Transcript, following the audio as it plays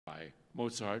by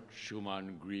Mozart,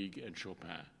 Schumann, Grieg, and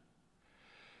Chopin.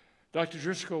 Dr.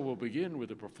 Driscoll will begin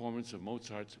with a performance of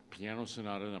Mozart's Piano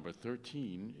Sonata number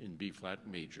 13 in B-flat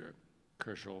major,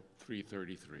 Koelschel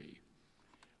 333.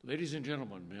 Ladies and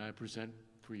gentlemen, may I present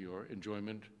for your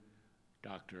enjoyment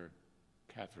Dr.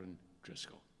 Katherine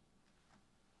Driscoll.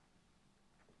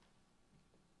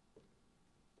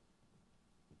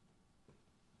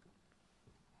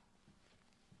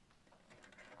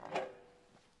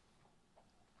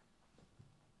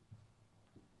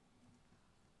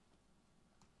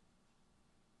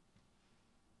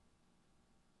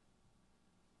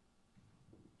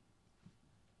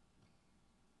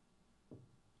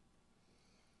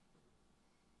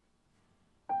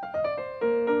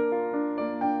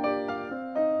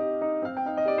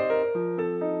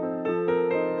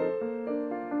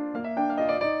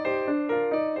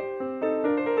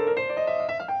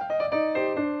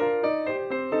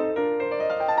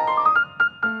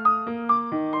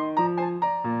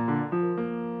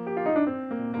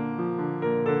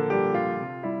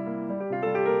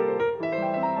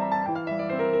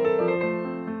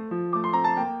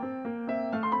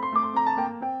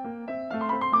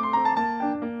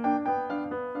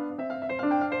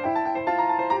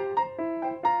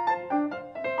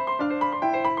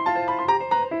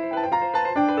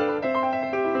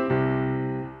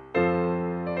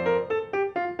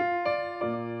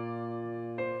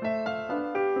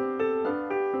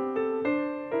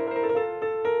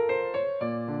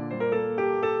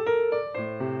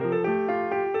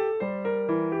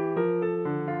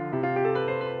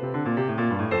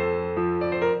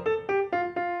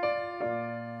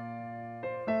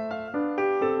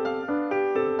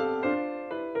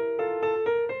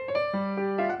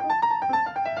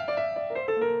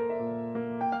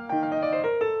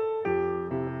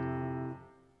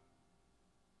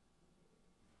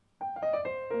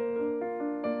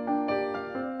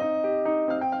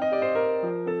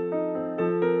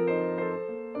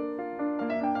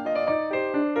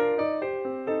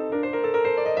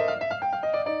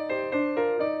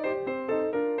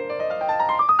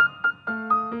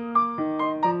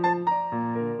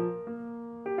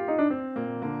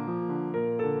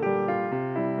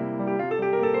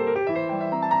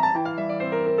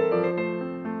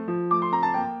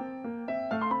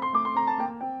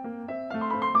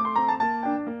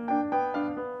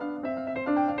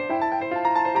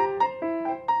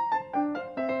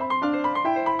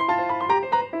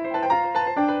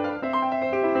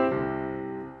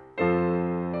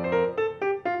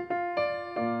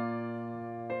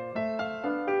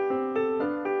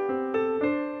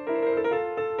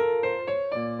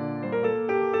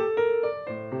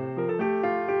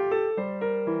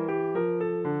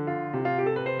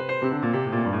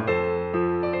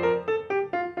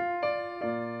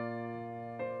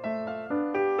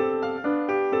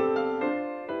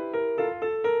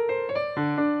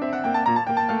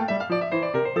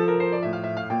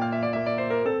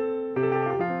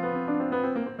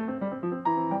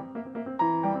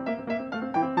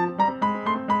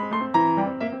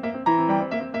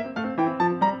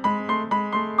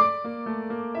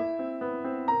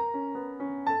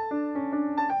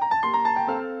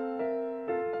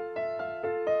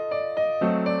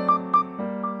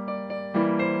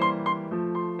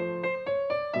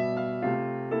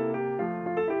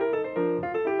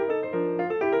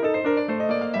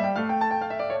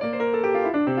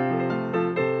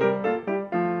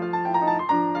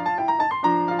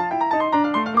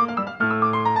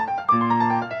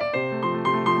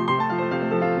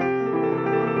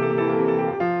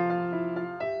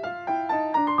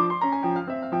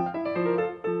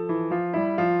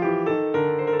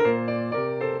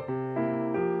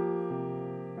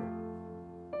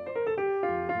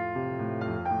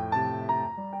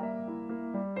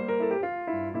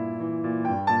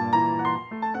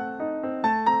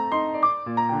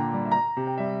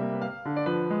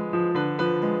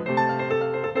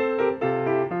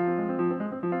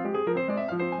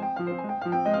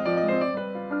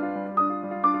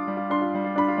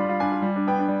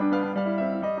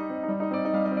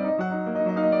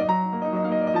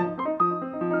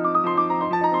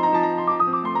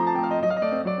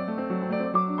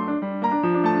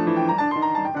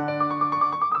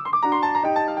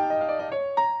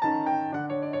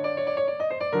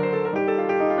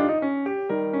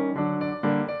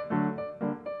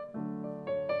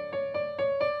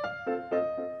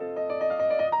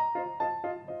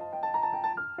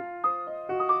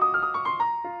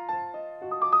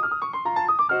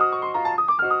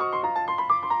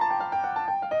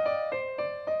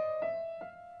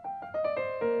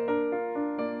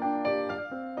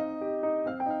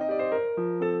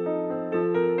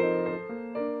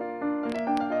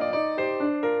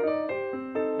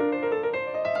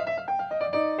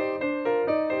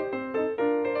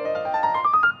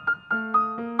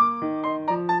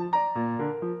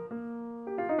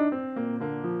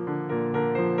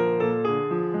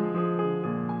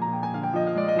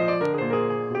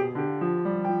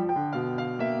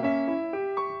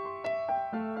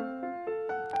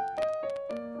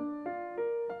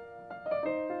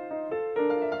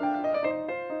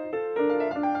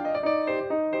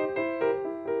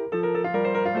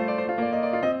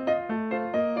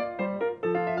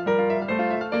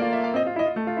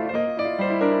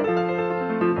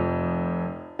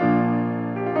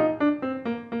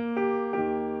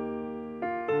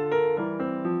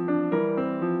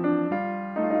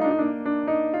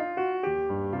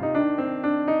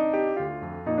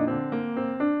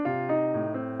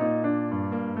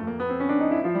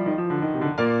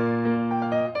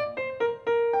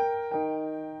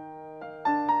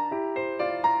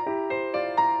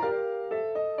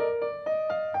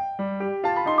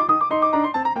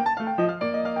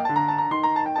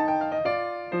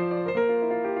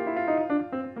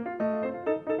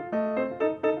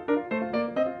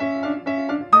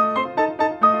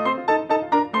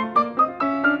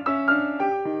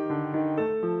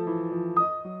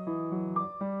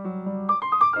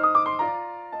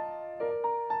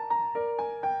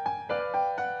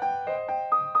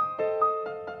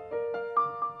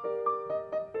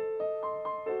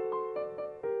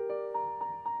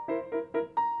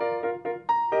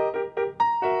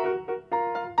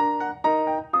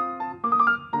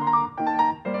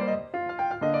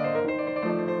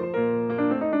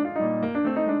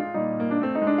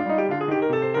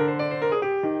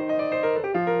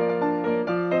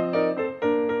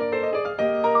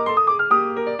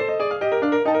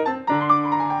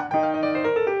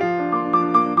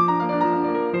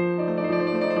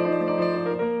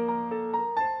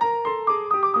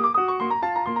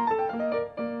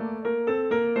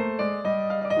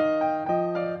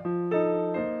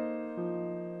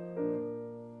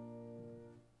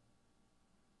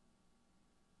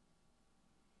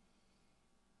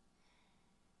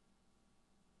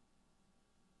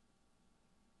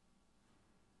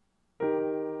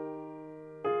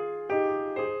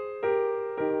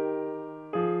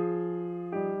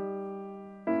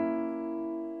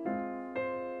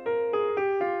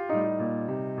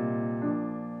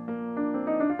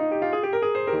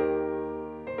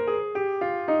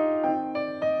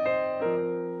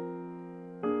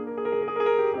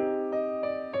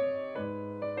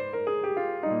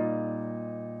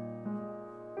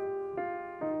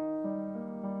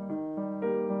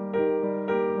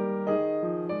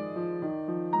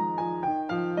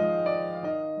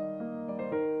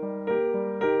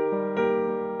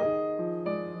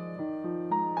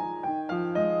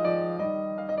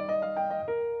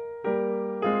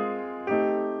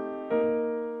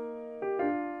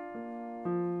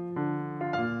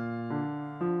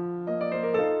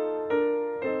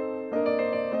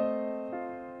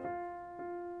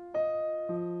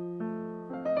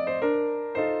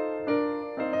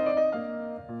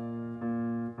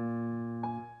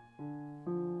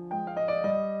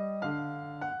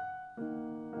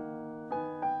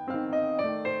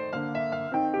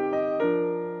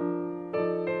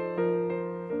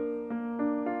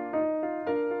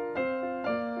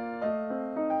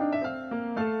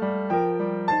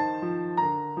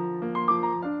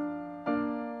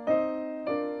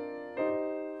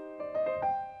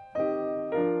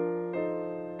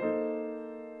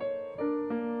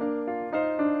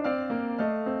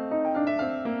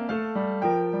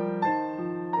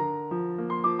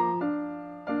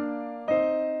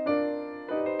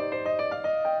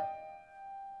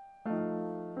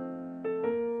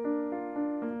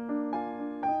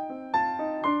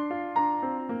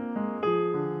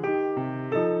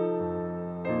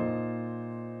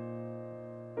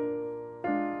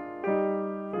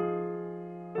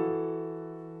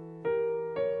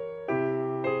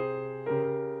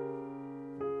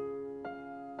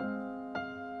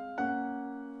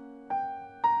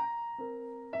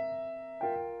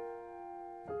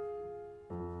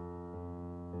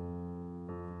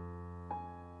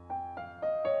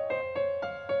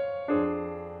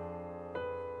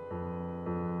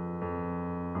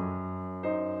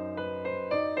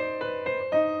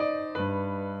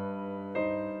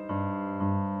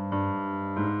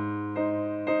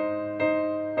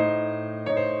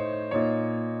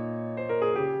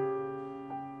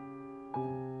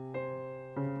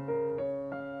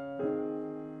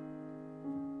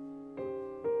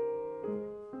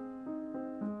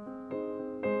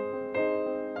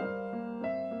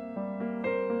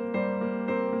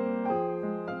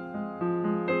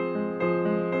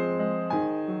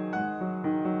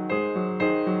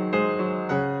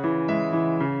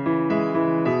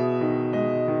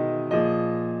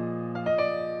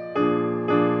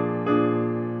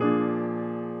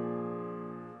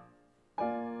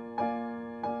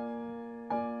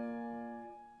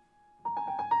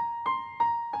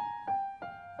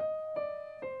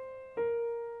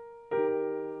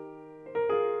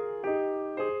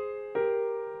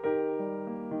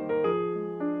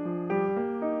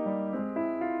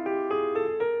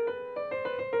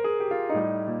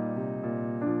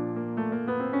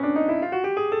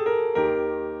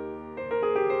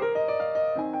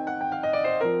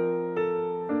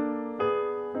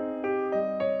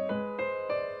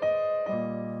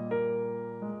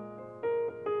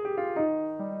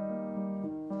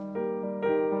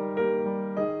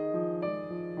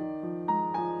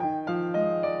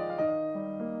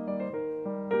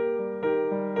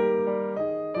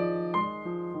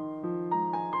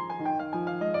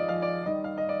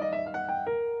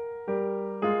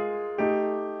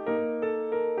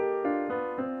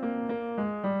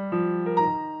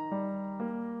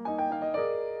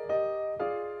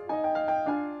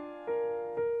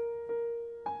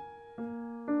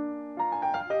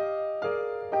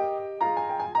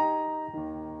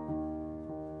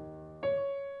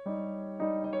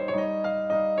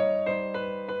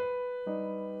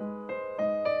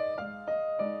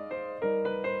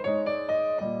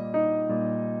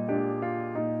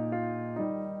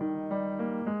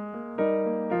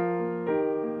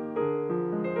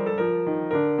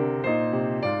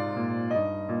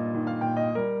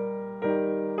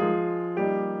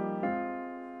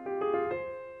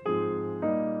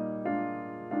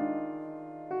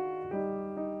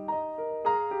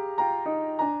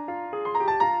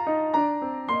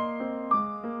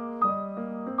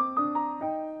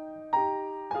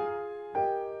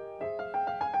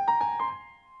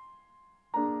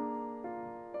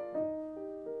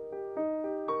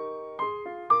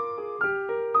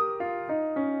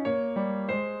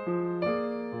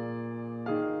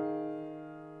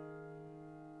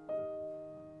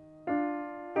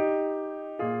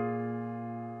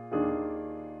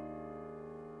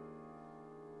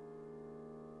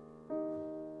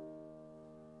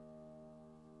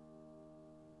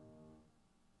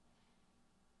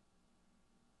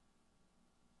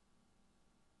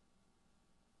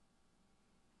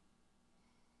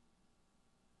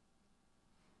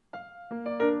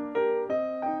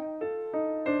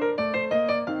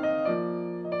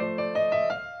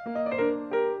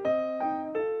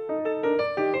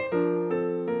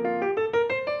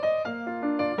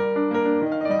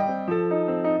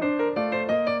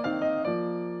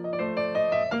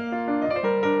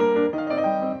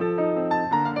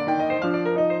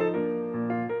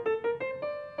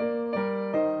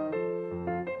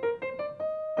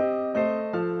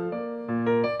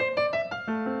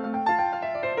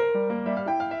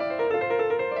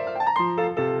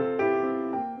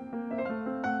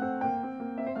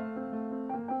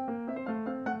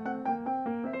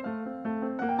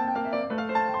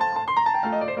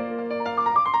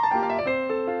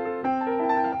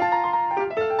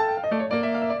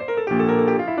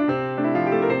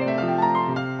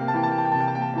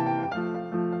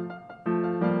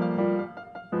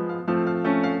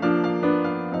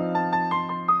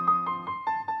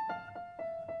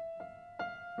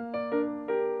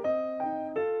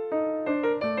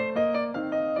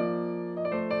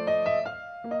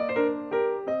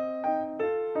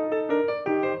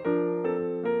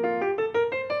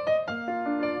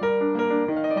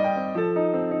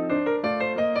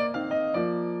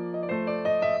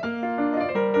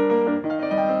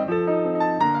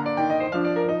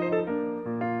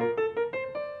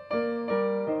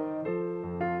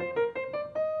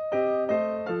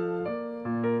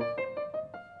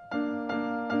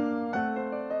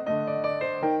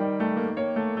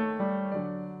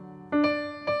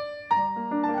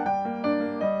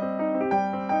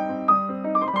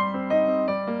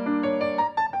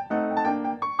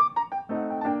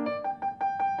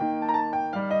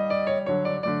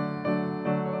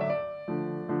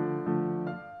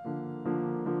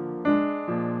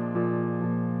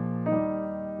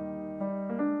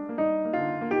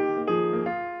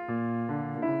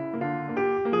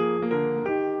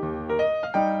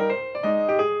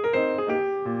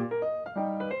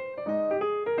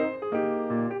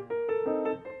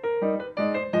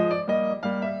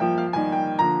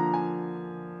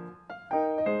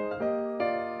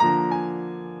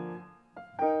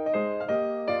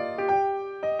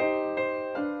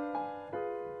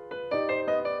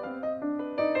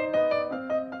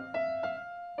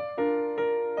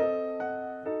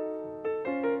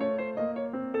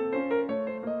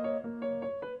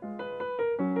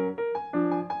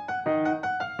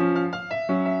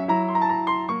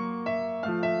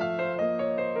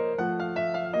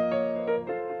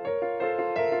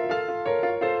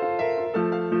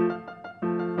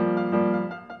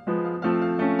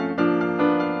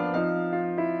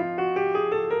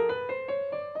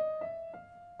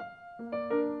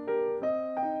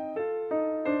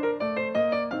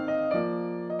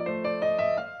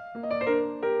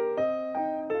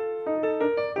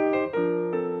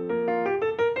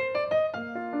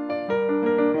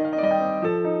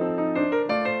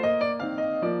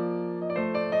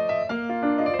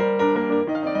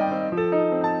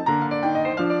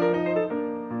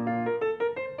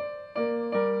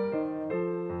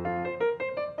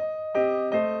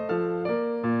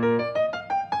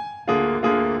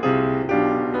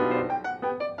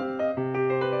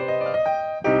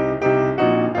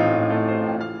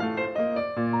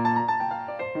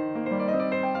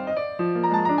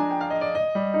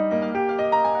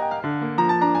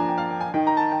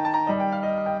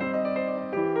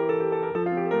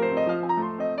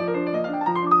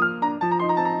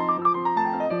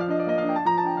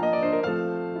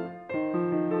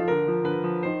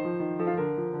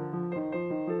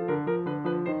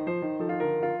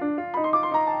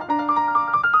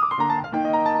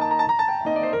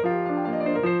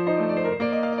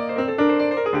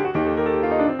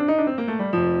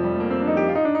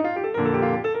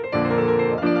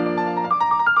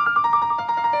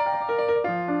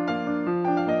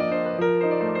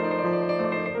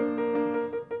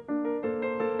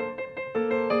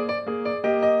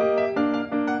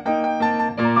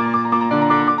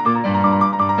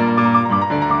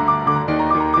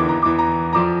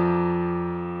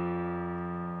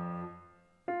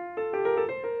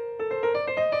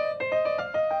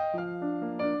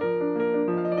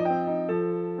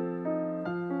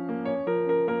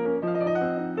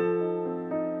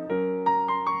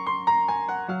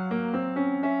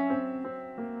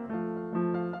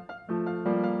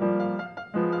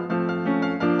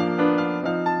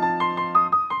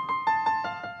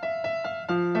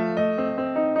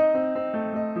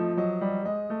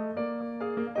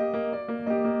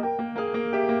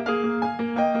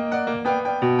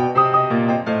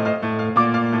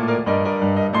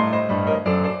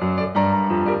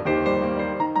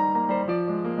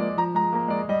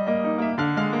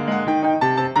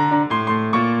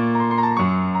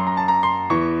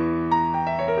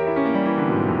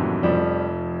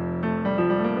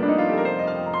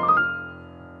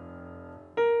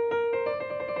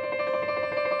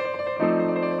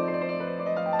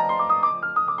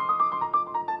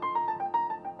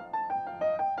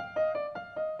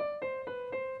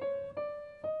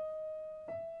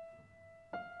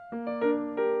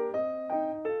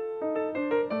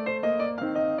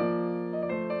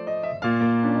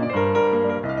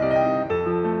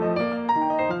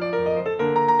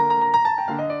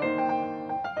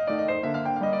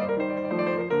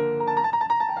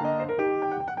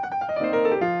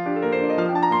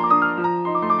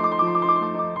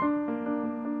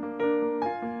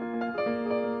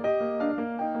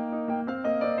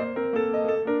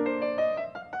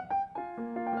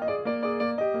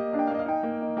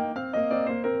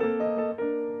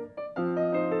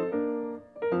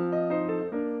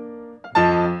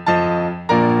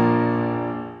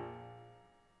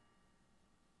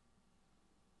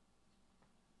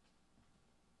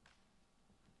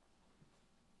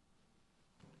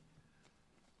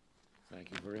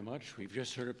 Thank you very much. We've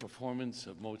just heard a performance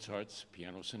of Mozart's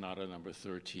Piano Sonata number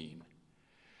 13.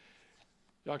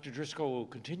 Dr. Driscoll will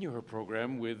continue her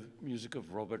program with music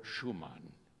of Robert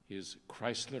Schumann, his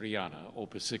Chrysleriana,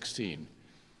 Opus 16.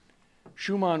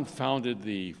 Schumann founded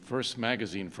the first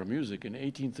magazine for music in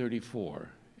 1834,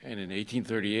 and in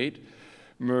 1838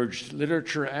 merged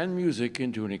literature and music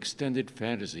into an extended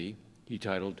fantasy he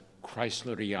titled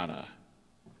Chrysleriana.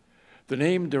 The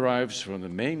name derives from the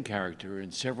main character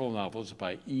in several novels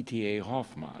by E.T.A.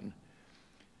 Hoffmann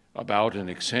about an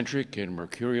eccentric and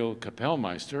mercurial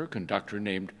Kapellmeister conductor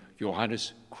named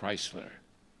Johannes Chrysler.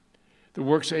 The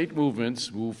work's 8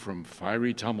 movements move from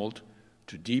fiery tumult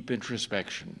to deep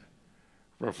introspection,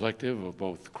 reflective of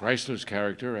both Chrysler's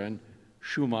character and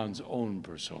Schumann's own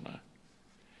persona.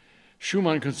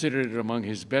 Schumann considered it among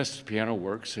his best piano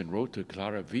works and wrote to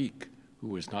Clara Wieck, who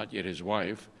was not yet his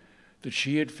wife, that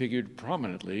she had figured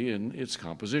prominently in its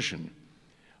composition.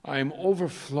 "I am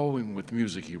overflowing with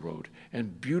music," he wrote,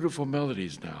 "and beautiful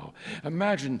melodies now.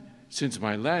 Imagine, since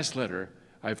my last letter,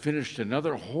 I've finished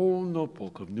another whole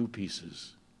notebook of new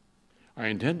pieces. I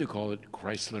intend to call it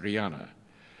Chrysleriana.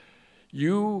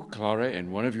 You, Clara,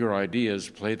 and one of your ideas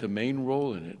play the main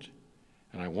role in it,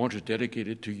 and I want to dedicate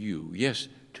it to you. Yes,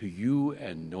 to you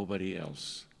and nobody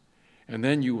else. And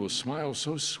then you will smile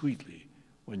so sweetly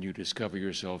when you discover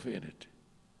yourself in it."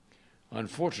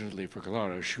 Unfortunately for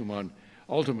Clara, Schumann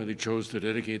ultimately chose to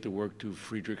dedicate the work to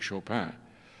Friedrich Chopin,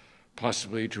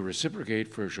 possibly to reciprocate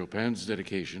for Chopin's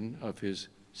dedication of his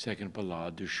second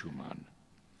Ballade de Schumann.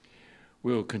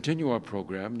 We'll continue our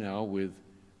program now with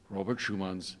Robert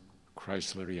Schumann's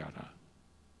Chrysleriana.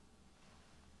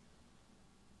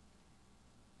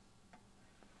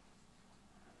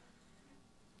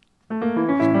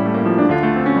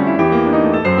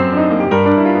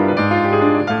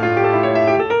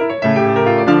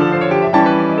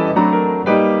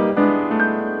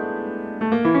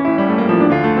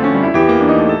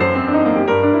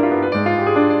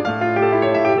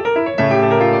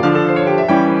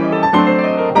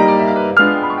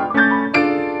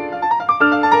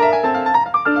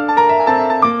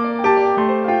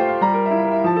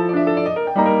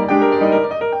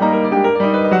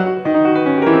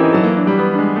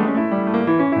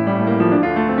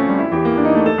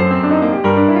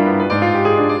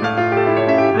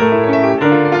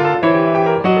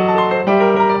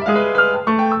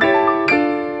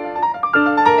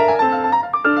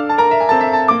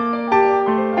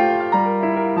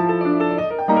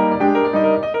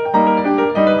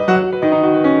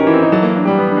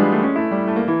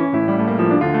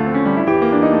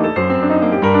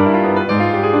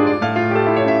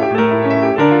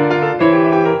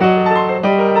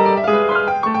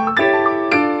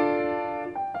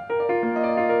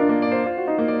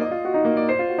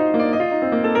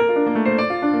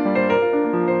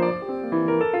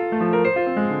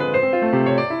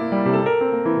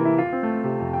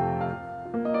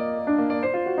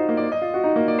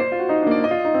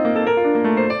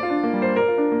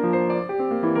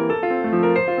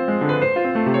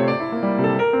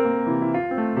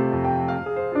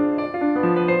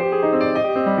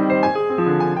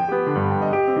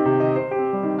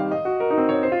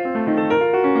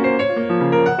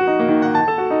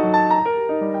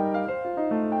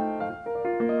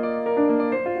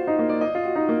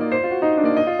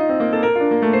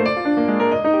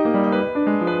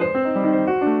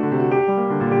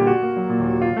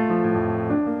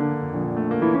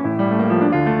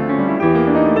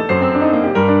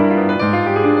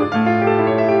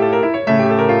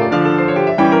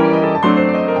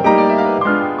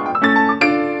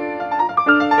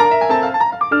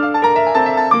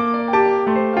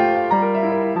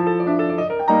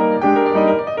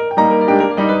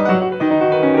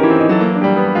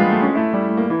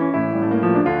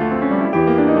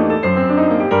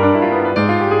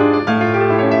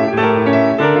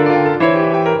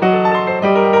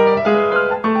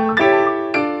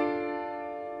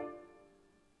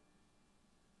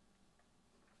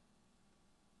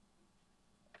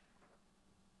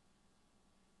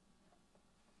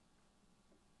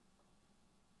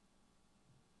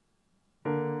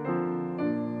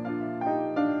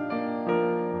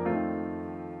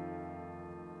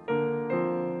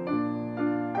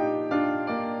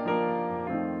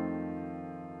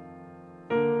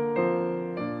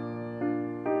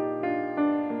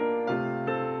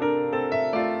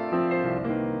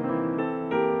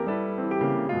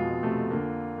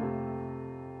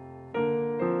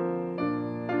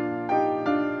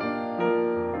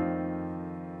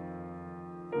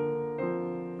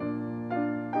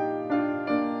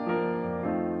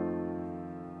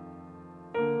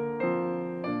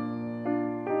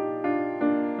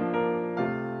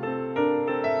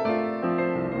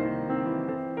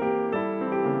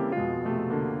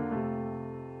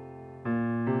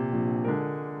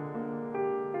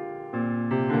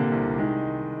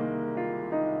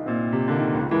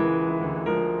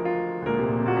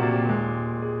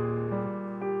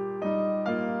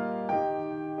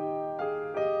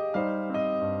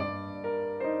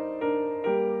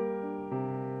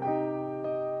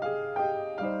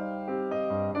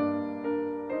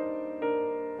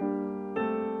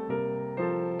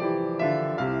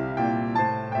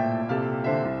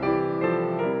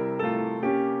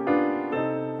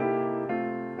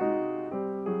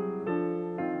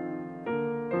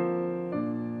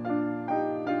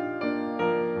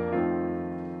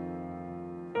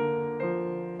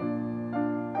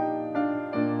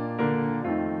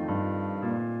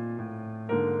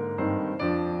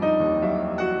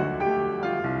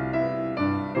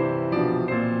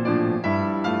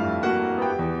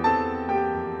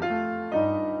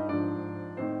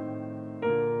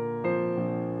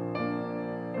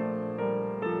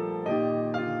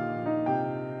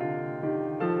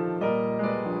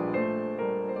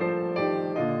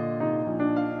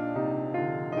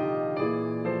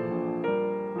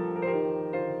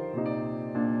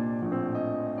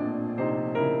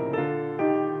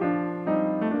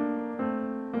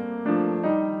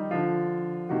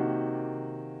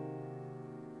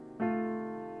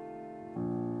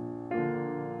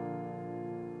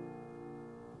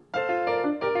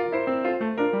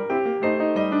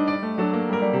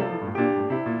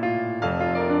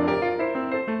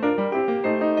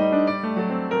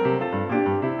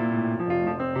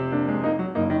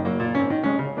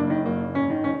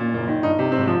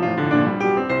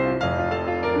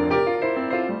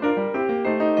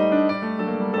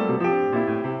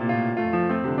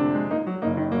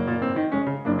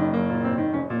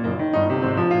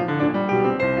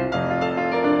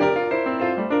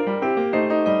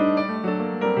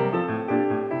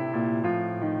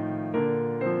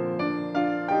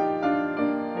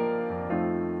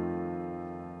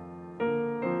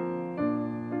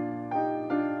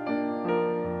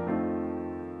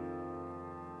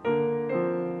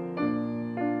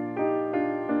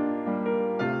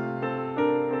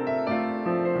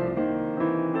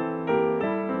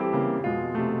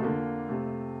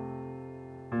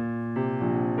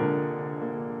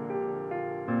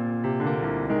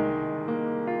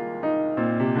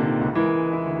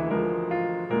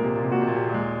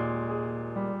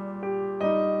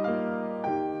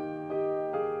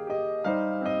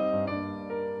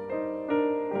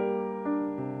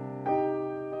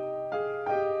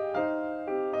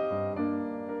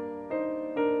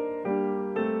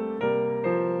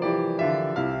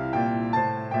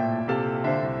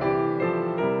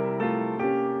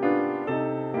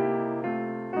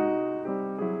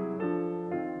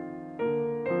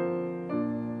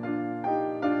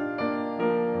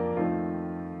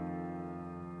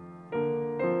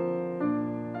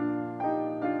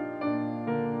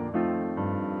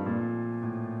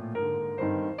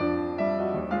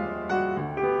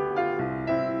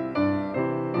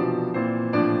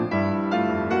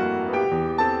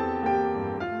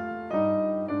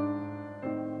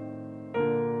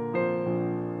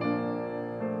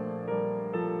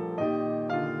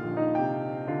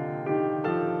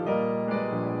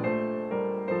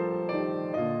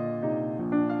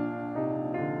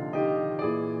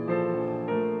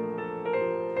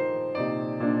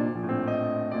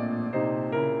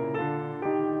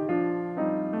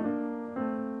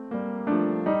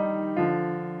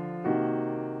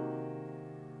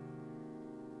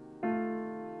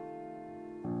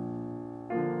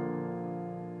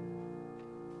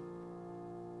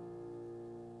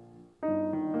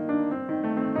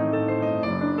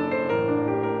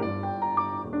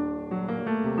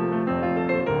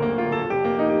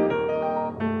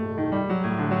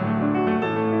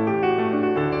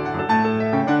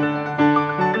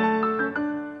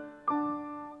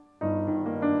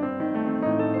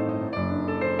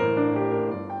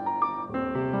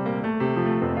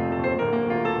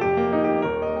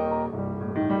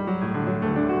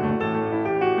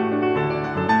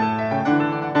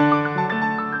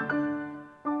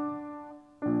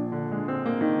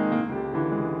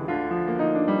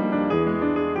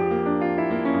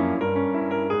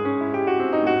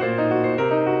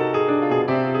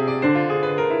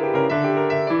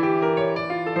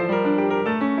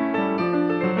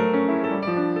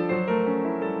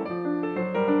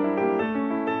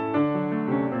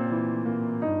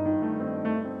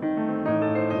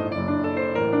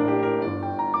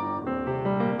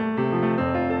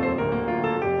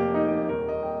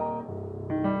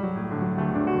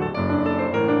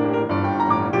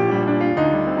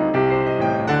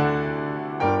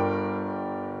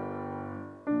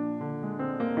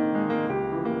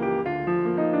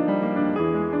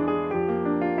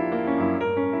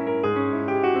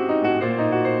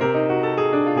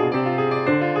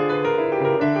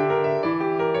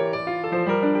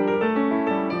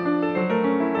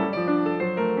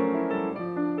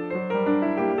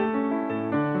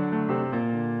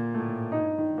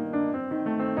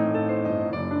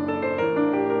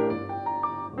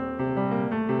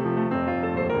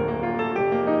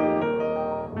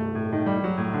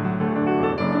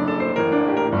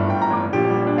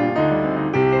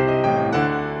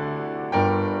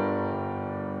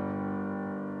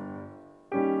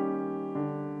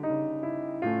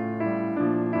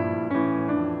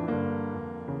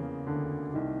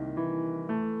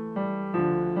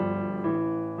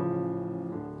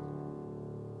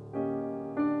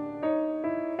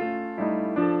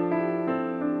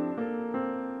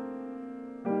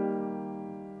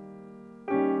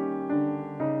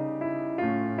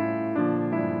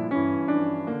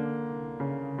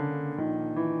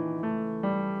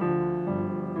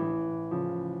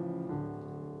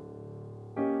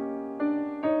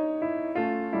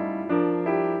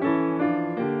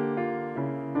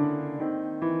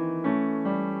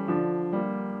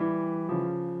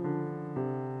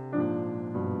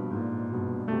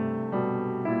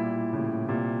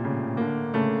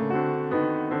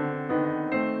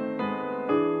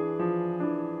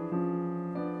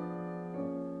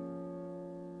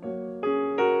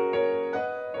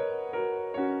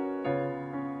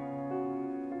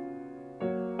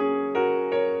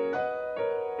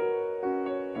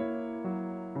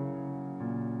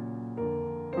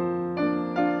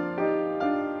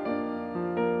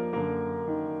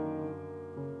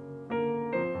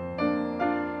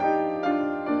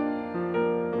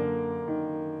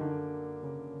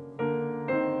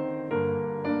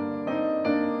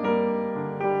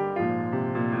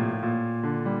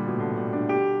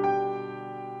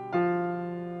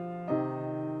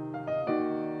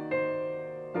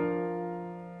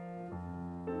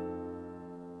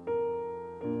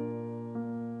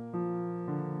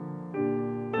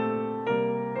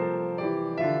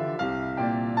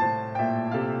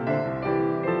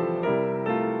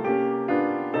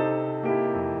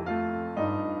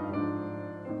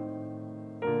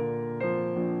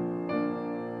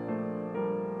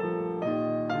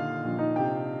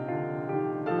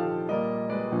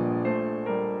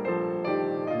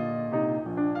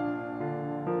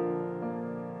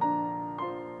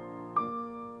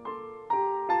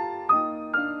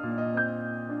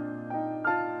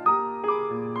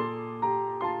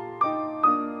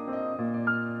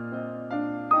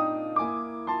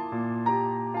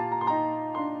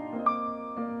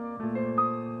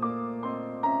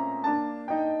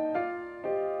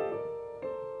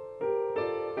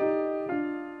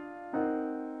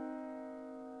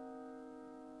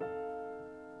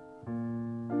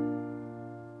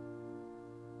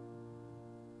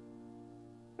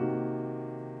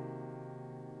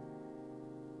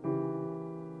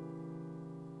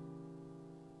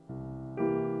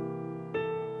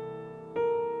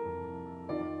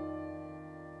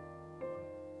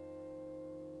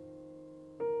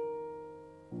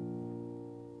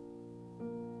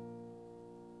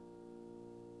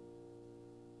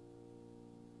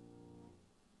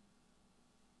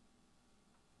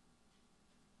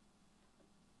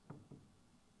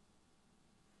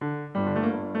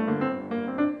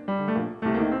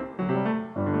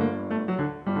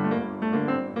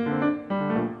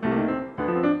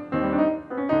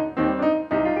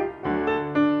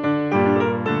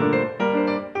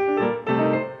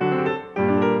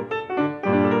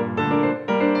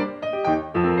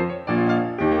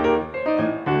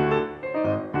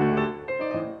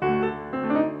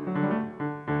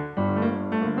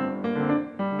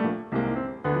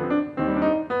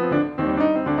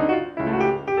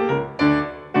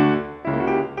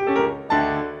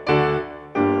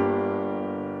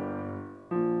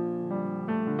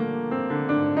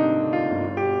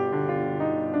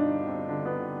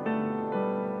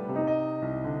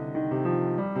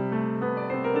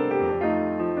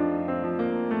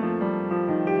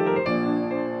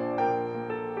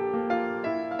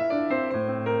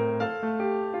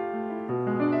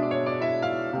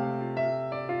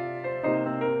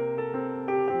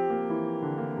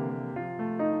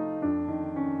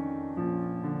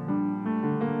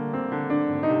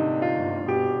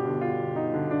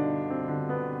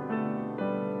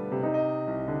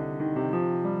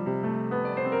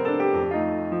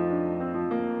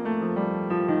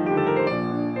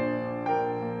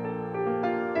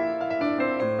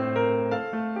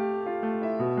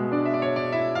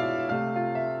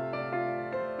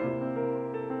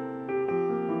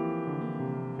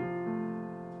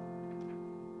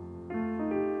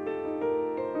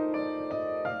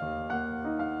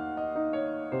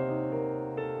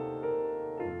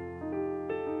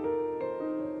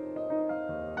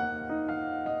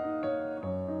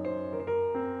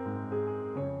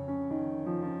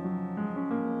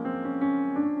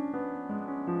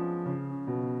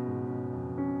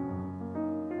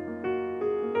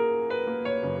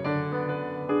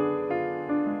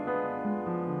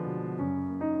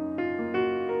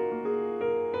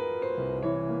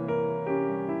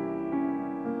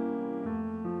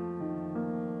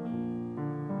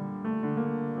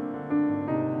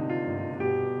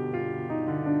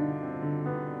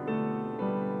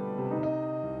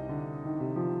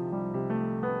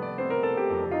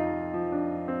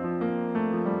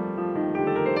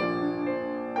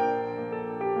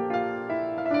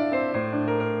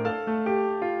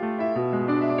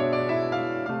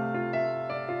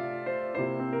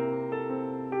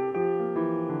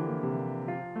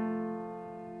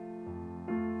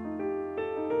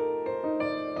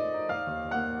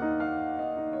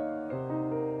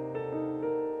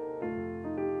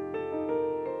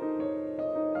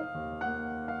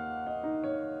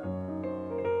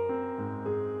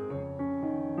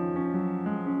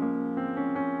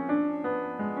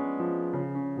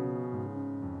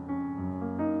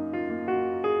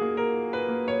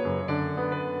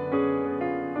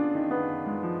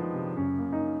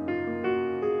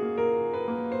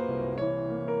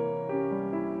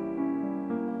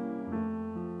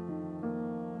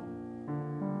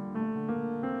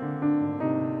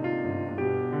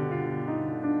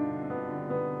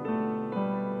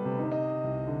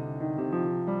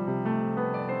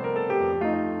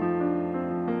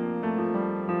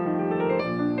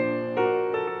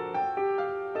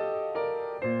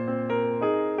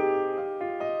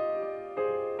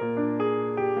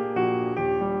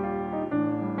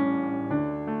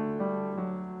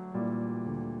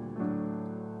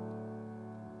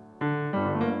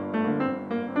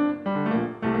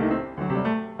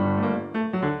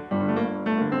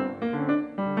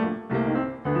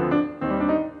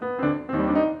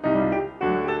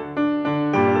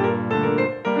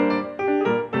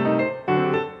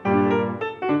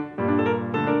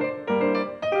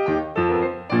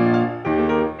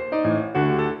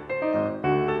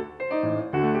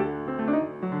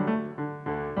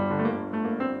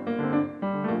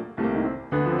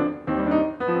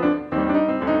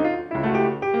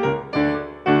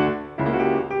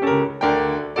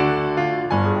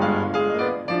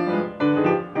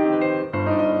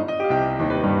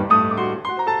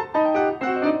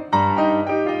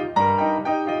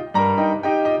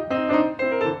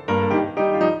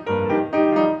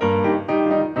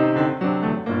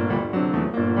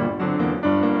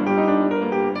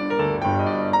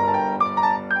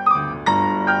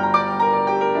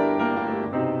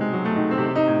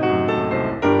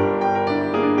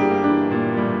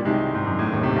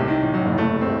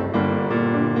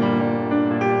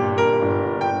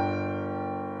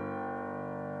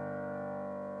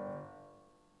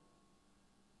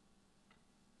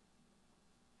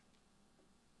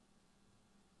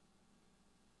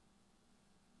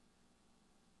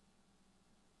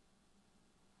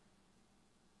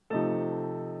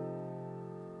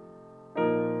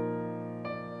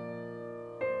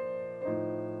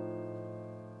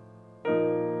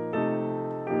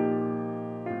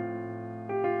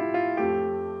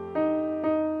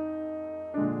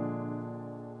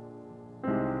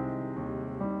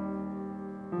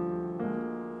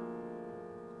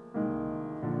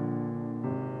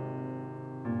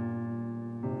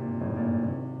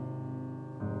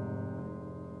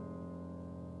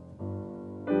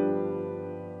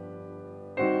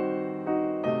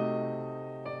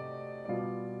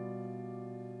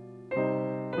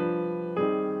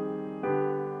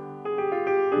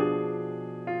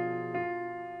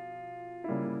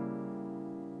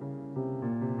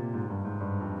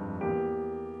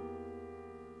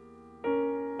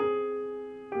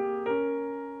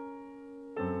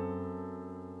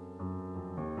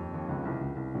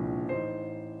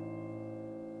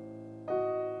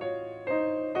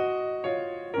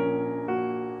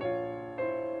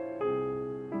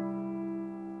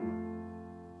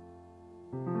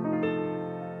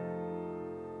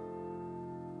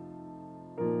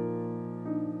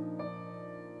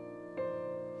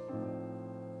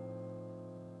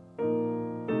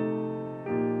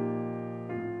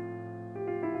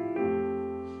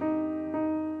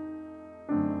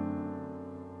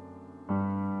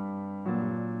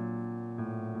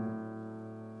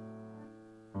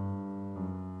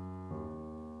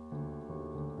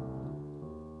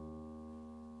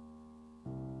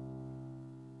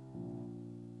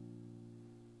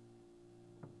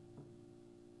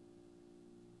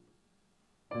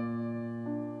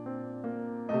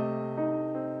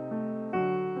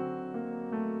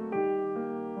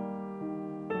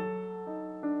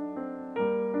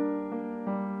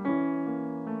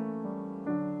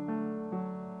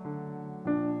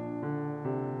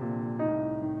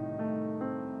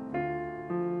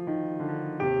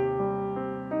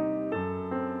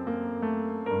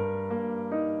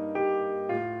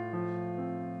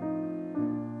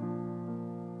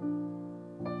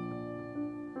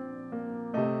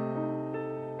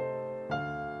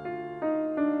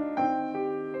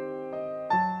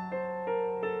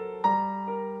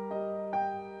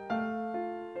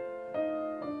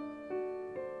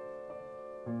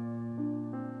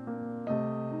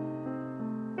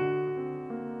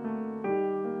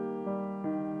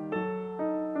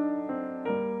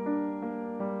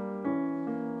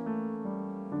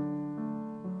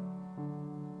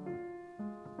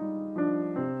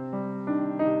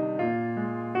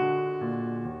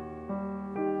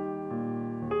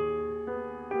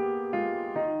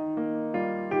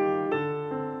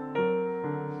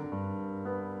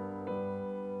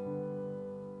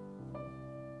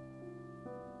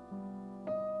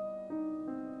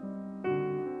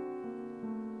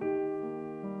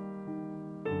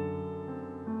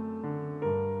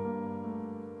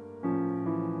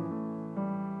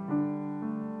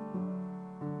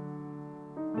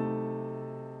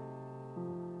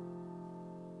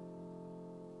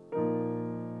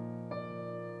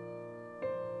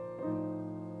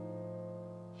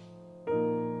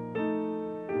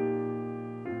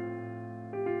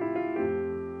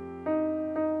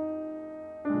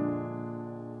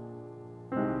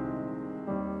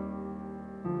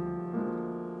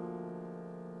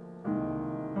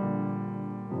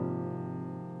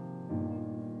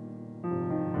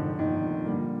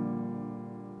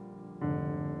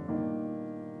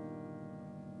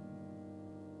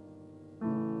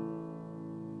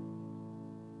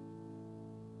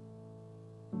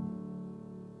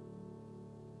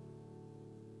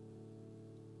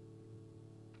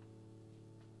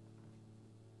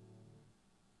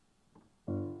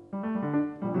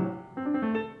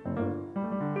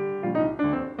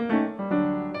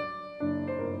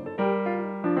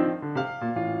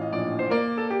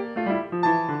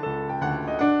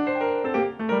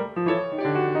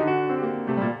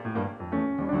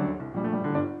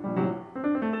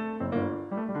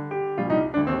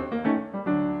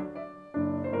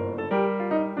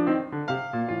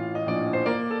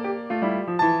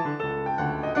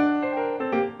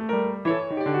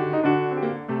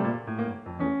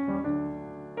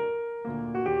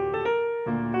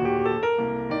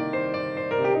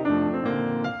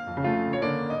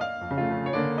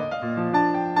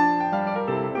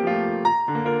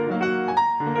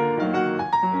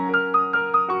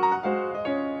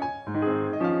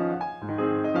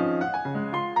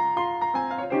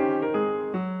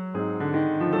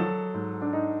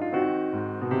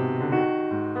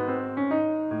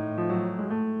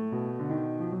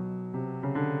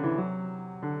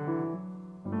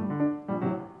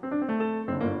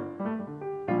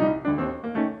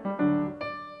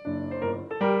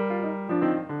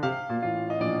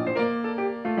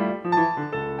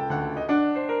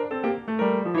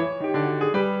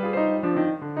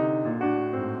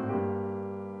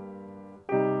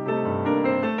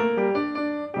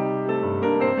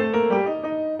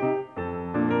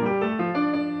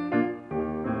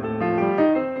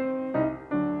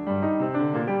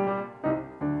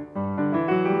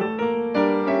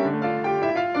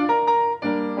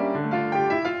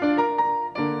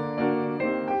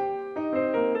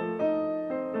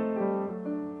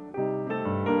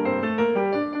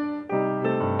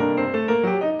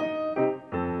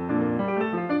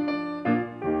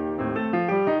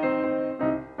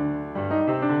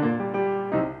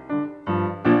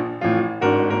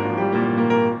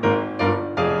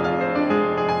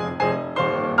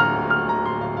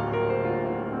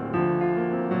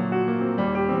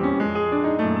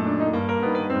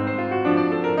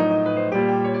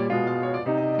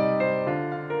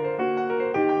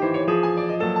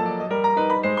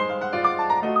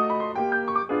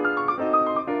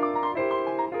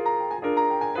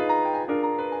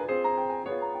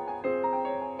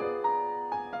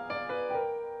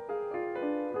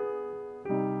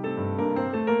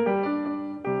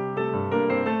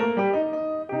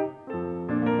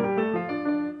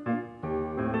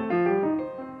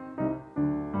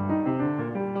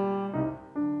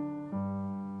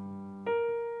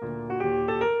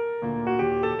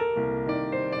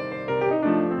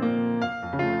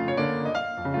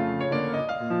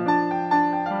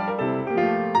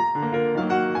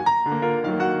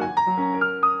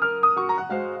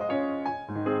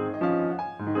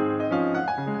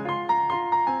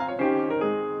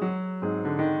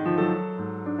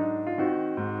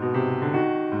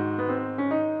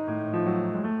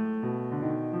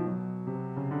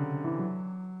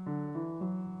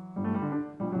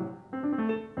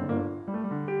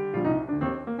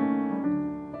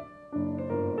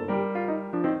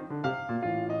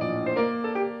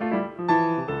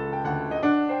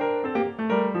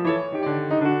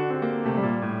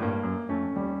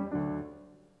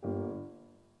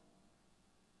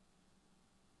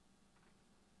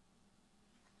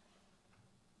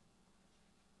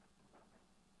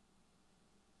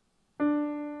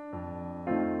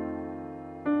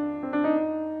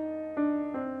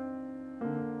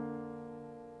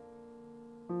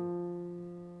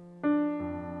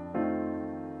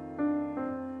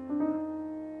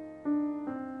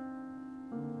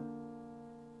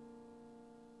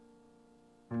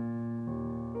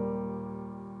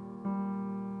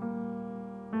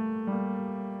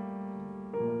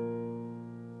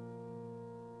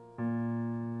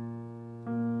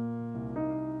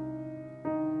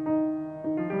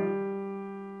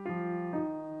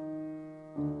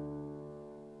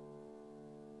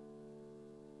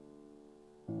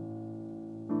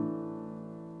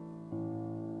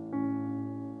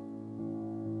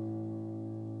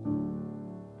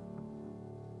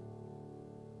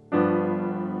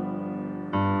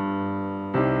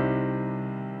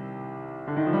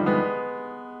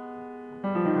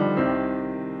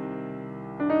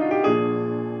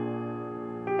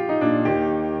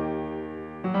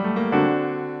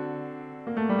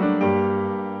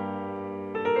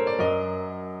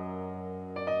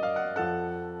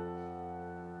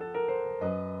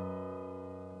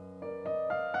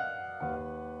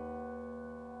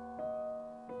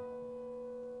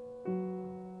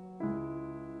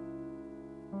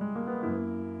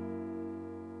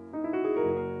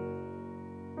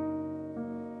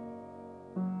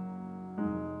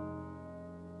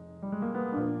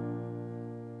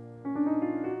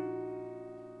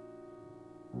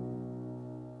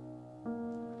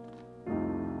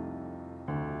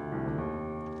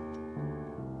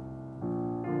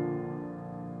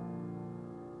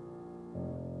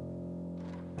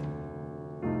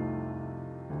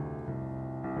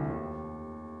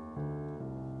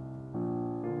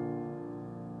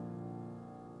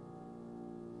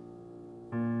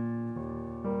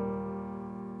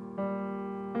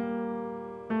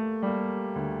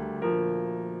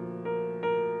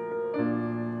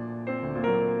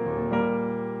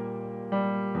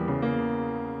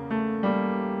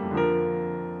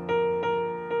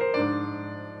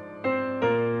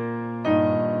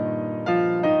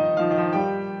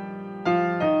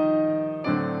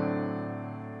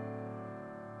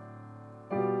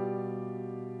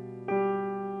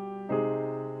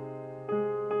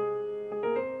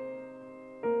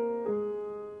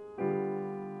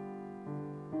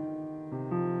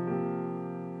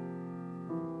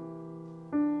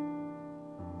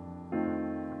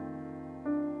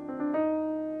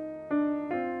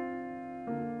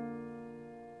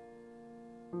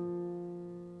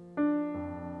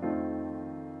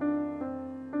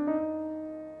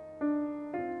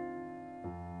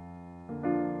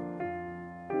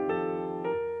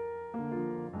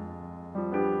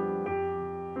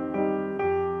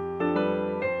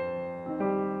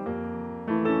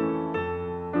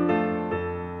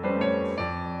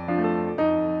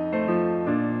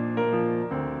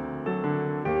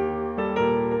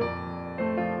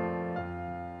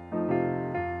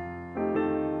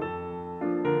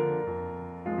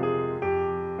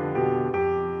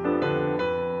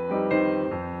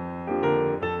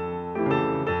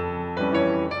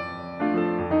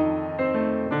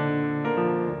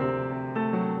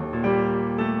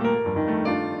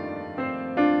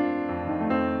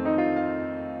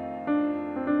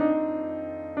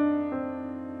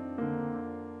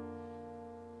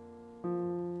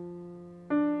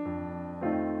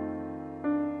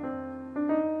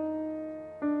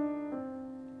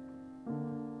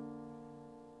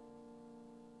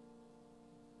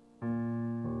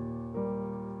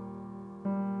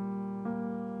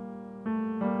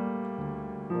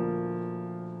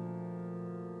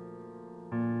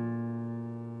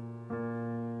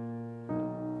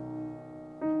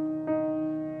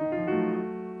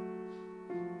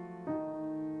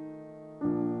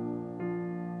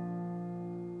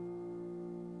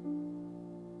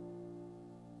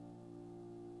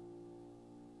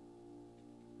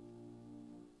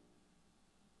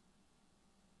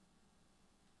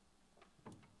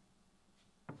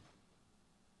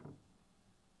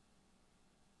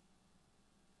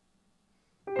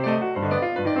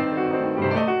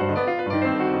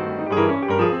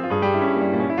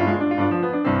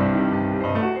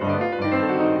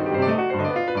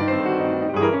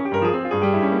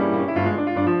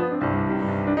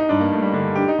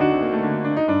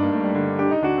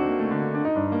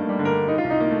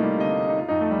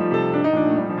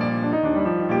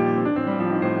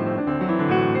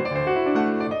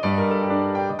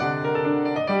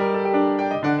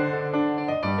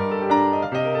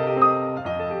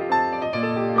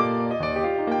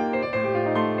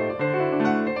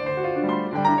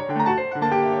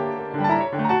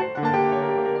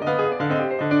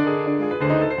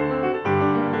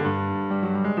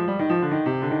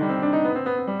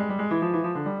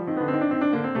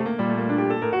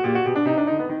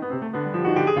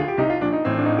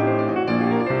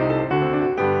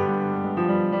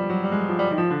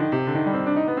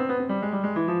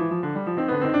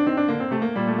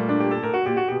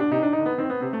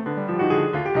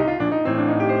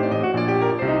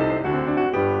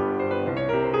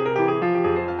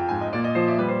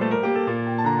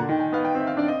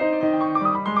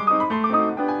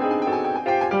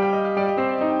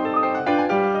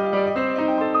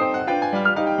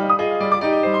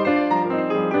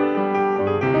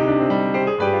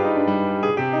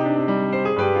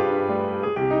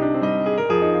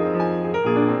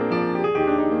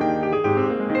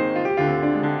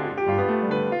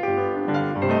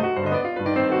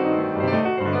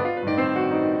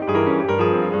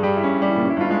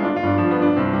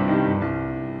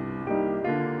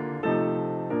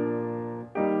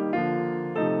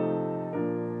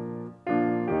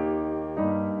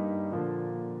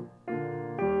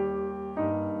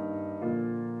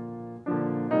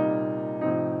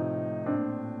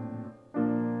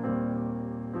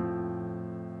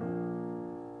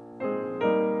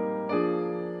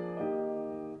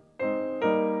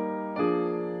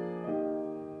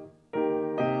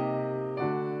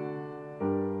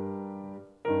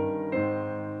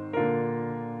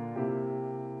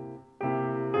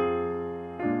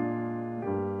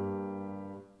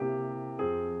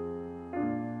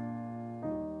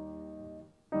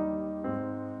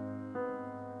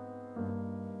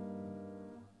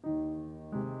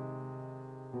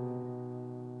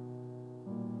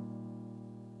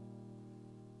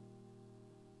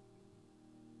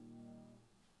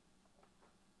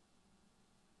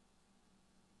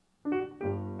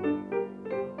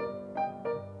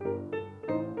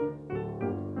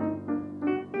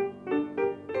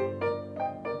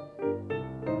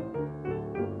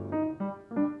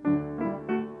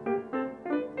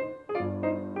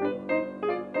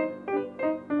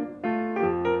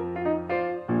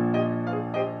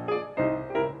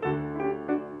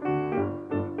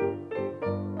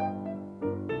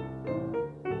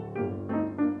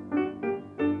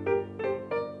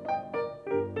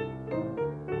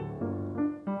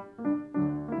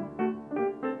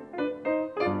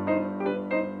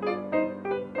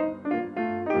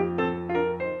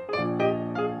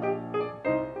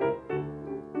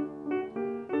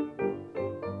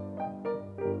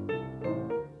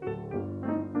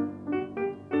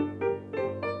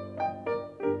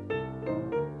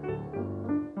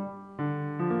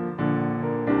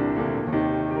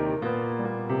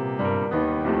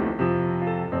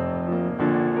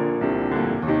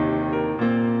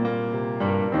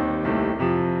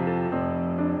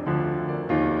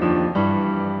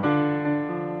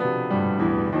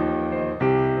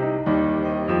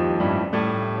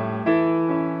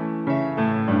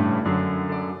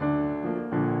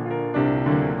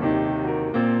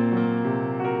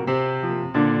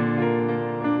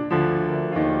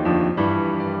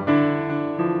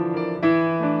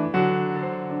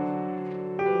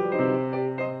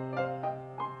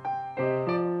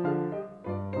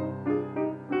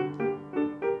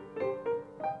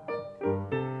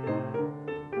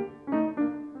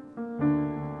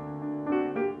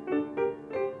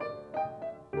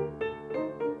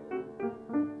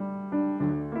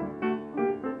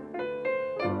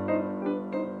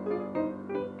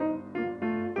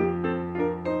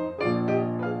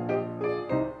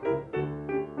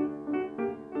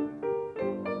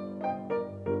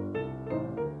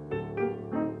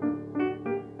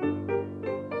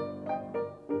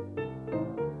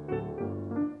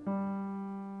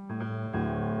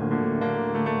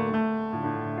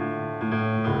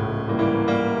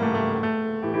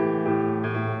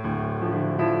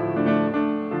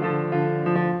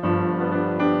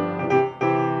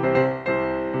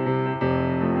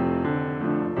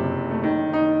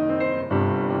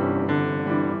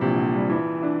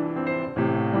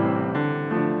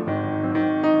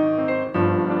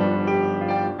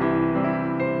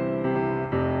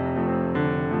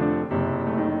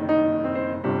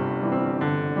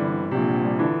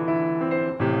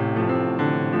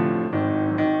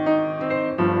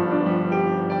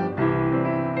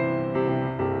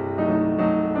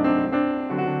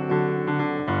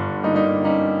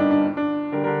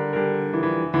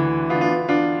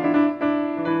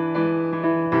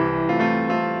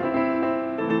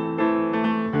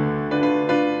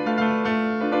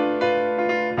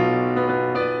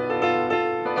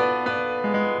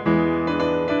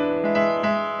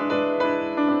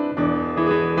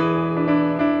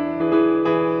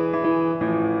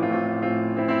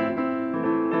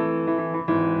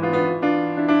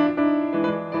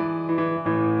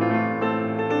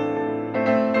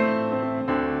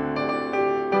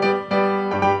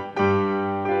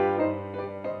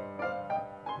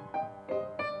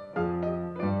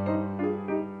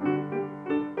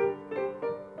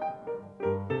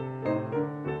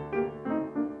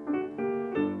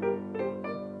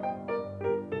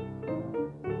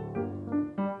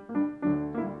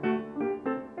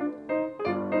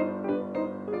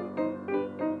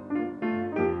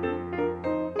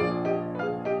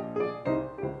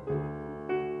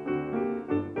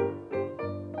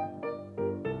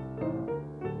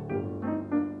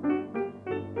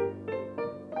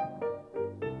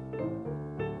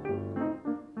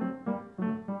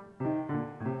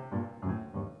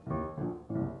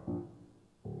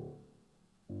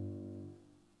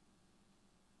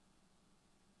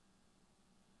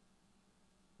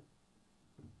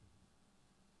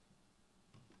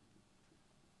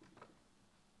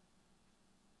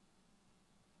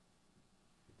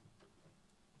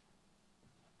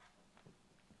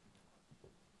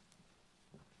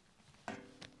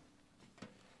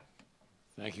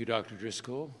 Thank you, Dr.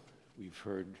 Driscoll. We've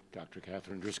heard Dr.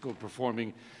 Katherine Driscoll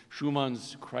performing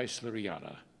Schumann's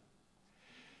Kreisleriana.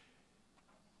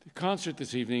 The concert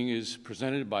this evening is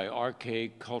presented by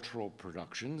RK Cultural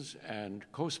Productions and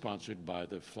co-sponsored by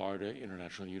the Florida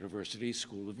International University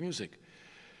School of Music.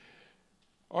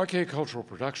 RK Cultural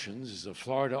Productions is a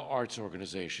Florida arts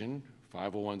organization,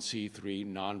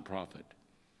 501c3 nonprofit.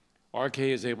 RK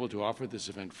is able to offer this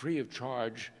event free of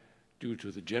charge due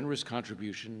to the generous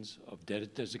contributions of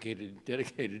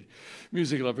dedicated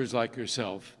music lovers like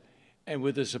yourself, and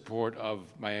with the support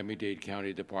of Miami-Dade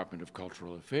County Department of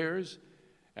Cultural Affairs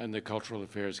and the Cultural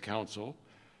Affairs Council,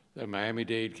 the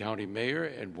Miami-Dade County Mayor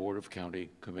and Board of County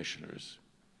Commissioners.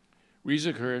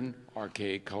 Reza Kern,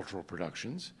 RK Cultural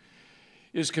Productions,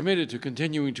 is committed to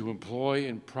continuing to employ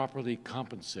and properly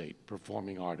compensate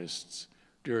performing artists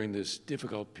during this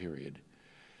difficult period,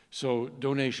 so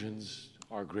donations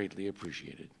are greatly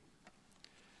appreciated.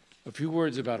 A few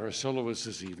words about our soloists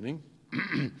this evening.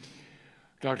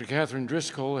 Dr. Katherine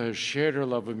Driscoll has shared her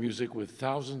love of music with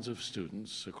thousands of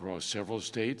students across several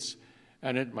states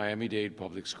and at Miami-Dade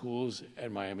Public Schools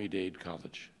and Miami-Dade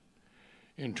College.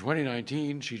 In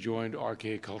 2019, she joined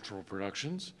RK Cultural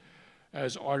Productions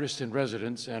as artist in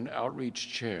residence and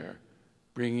outreach chair,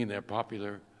 bringing their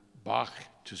popular Bach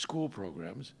to school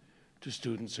programs to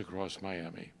students across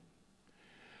Miami.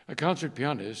 A concert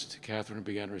pianist, Katherine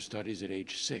began her studies at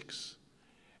age 6,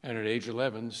 and at age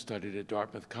 11 studied at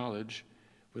Dartmouth College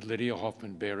with Lydia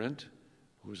Hoffmann Behrendt,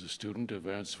 who was a student of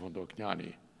Ernst von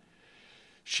Dohnanyi.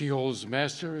 She holds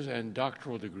master's and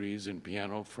doctoral degrees in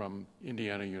piano from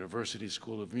Indiana University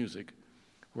School of Music,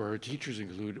 where her teachers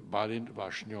include Balint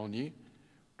Vazsonyi,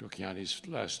 Dohnanyi's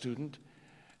last student,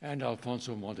 and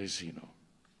Alfonso Montecino.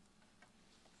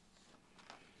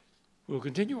 We'll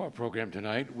continue our program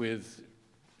tonight with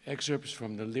excerpts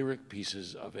from the lyric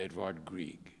pieces of Edvard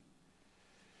Grieg.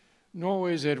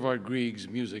 Norway's Edvard Grieg's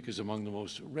music is among the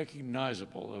most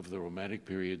recognizable of the Romantic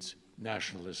period's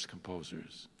nationalist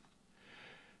composers.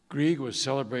 Grieg was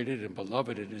celebrated and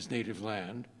beloved in his native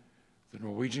land. The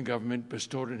Norwegian government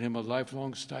bestowed on him a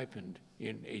lifelong stipend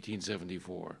in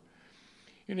 1874.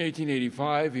 In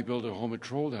 1885, he built a home at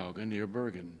Trollhaugen near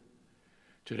Bergen.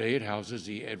 Today it houses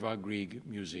the Edvard Grieg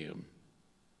Museum.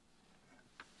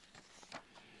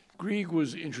 Grieg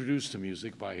was introduced to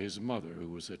music by his mother, who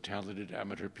was a talented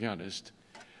amateur pianist,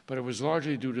 but it was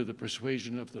largely due to the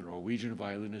persuasion of the Norwegian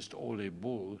violinist Ole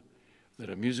Bull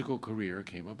that a musical career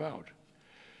came about.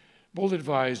 Bull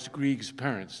advised Grieg's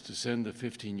parents to send the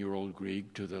 15-year-old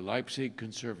Grieg to the Leipzig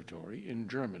Conservatory in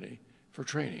Germany for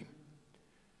training.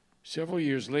 Several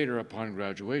years later, upon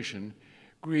graduation,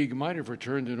 Grieg might have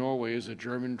returned to Norway as a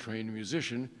German-trained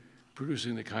musician,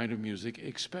 producing the kind of music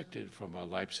expected from a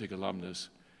Leipzig alumnus,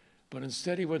 but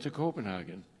instead he went to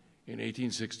Copenhagen in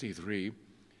 1863,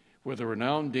 where the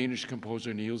renowned Danish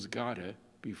composer Niels Gade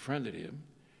befriended him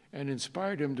and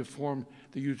inspired him to form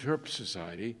the Utrecht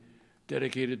Society,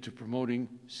 dedicated to promoting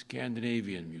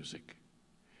Scandinavian music.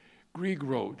 Grieg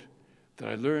wrote that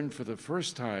I learned for the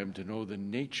first time to know the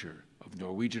nature of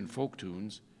Norwegian folk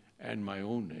tunes and my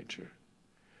own nature.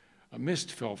 A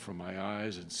mist fell from my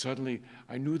eyes, and suddenly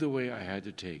I knew the way I had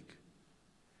to take.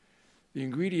 The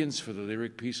ingredients for the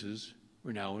lyric pieces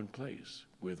were now in place,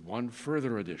 with one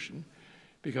further addition,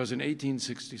 because in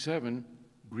 1867,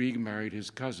 Grieg married his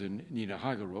cousin, Nina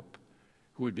Hagerup,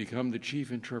 who would become the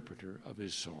chief interpreter of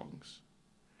his songs.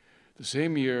 The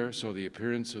same year saw the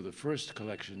appearance of the first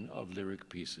collection of lyric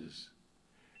pieces.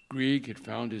 Grieg had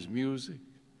found his muse,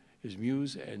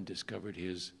 and discovered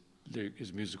his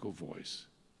musical voice.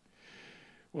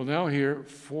 We'll now hear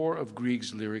 4 of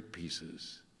Grieg's lyric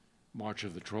pieces: March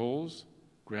of the Trolls,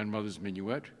 Grandmother's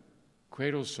Minuet,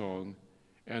 Cradle Song,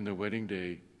 and The Wedding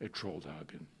Day at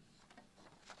Trollhaugen.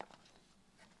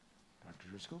 Dr.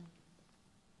 Driscoll?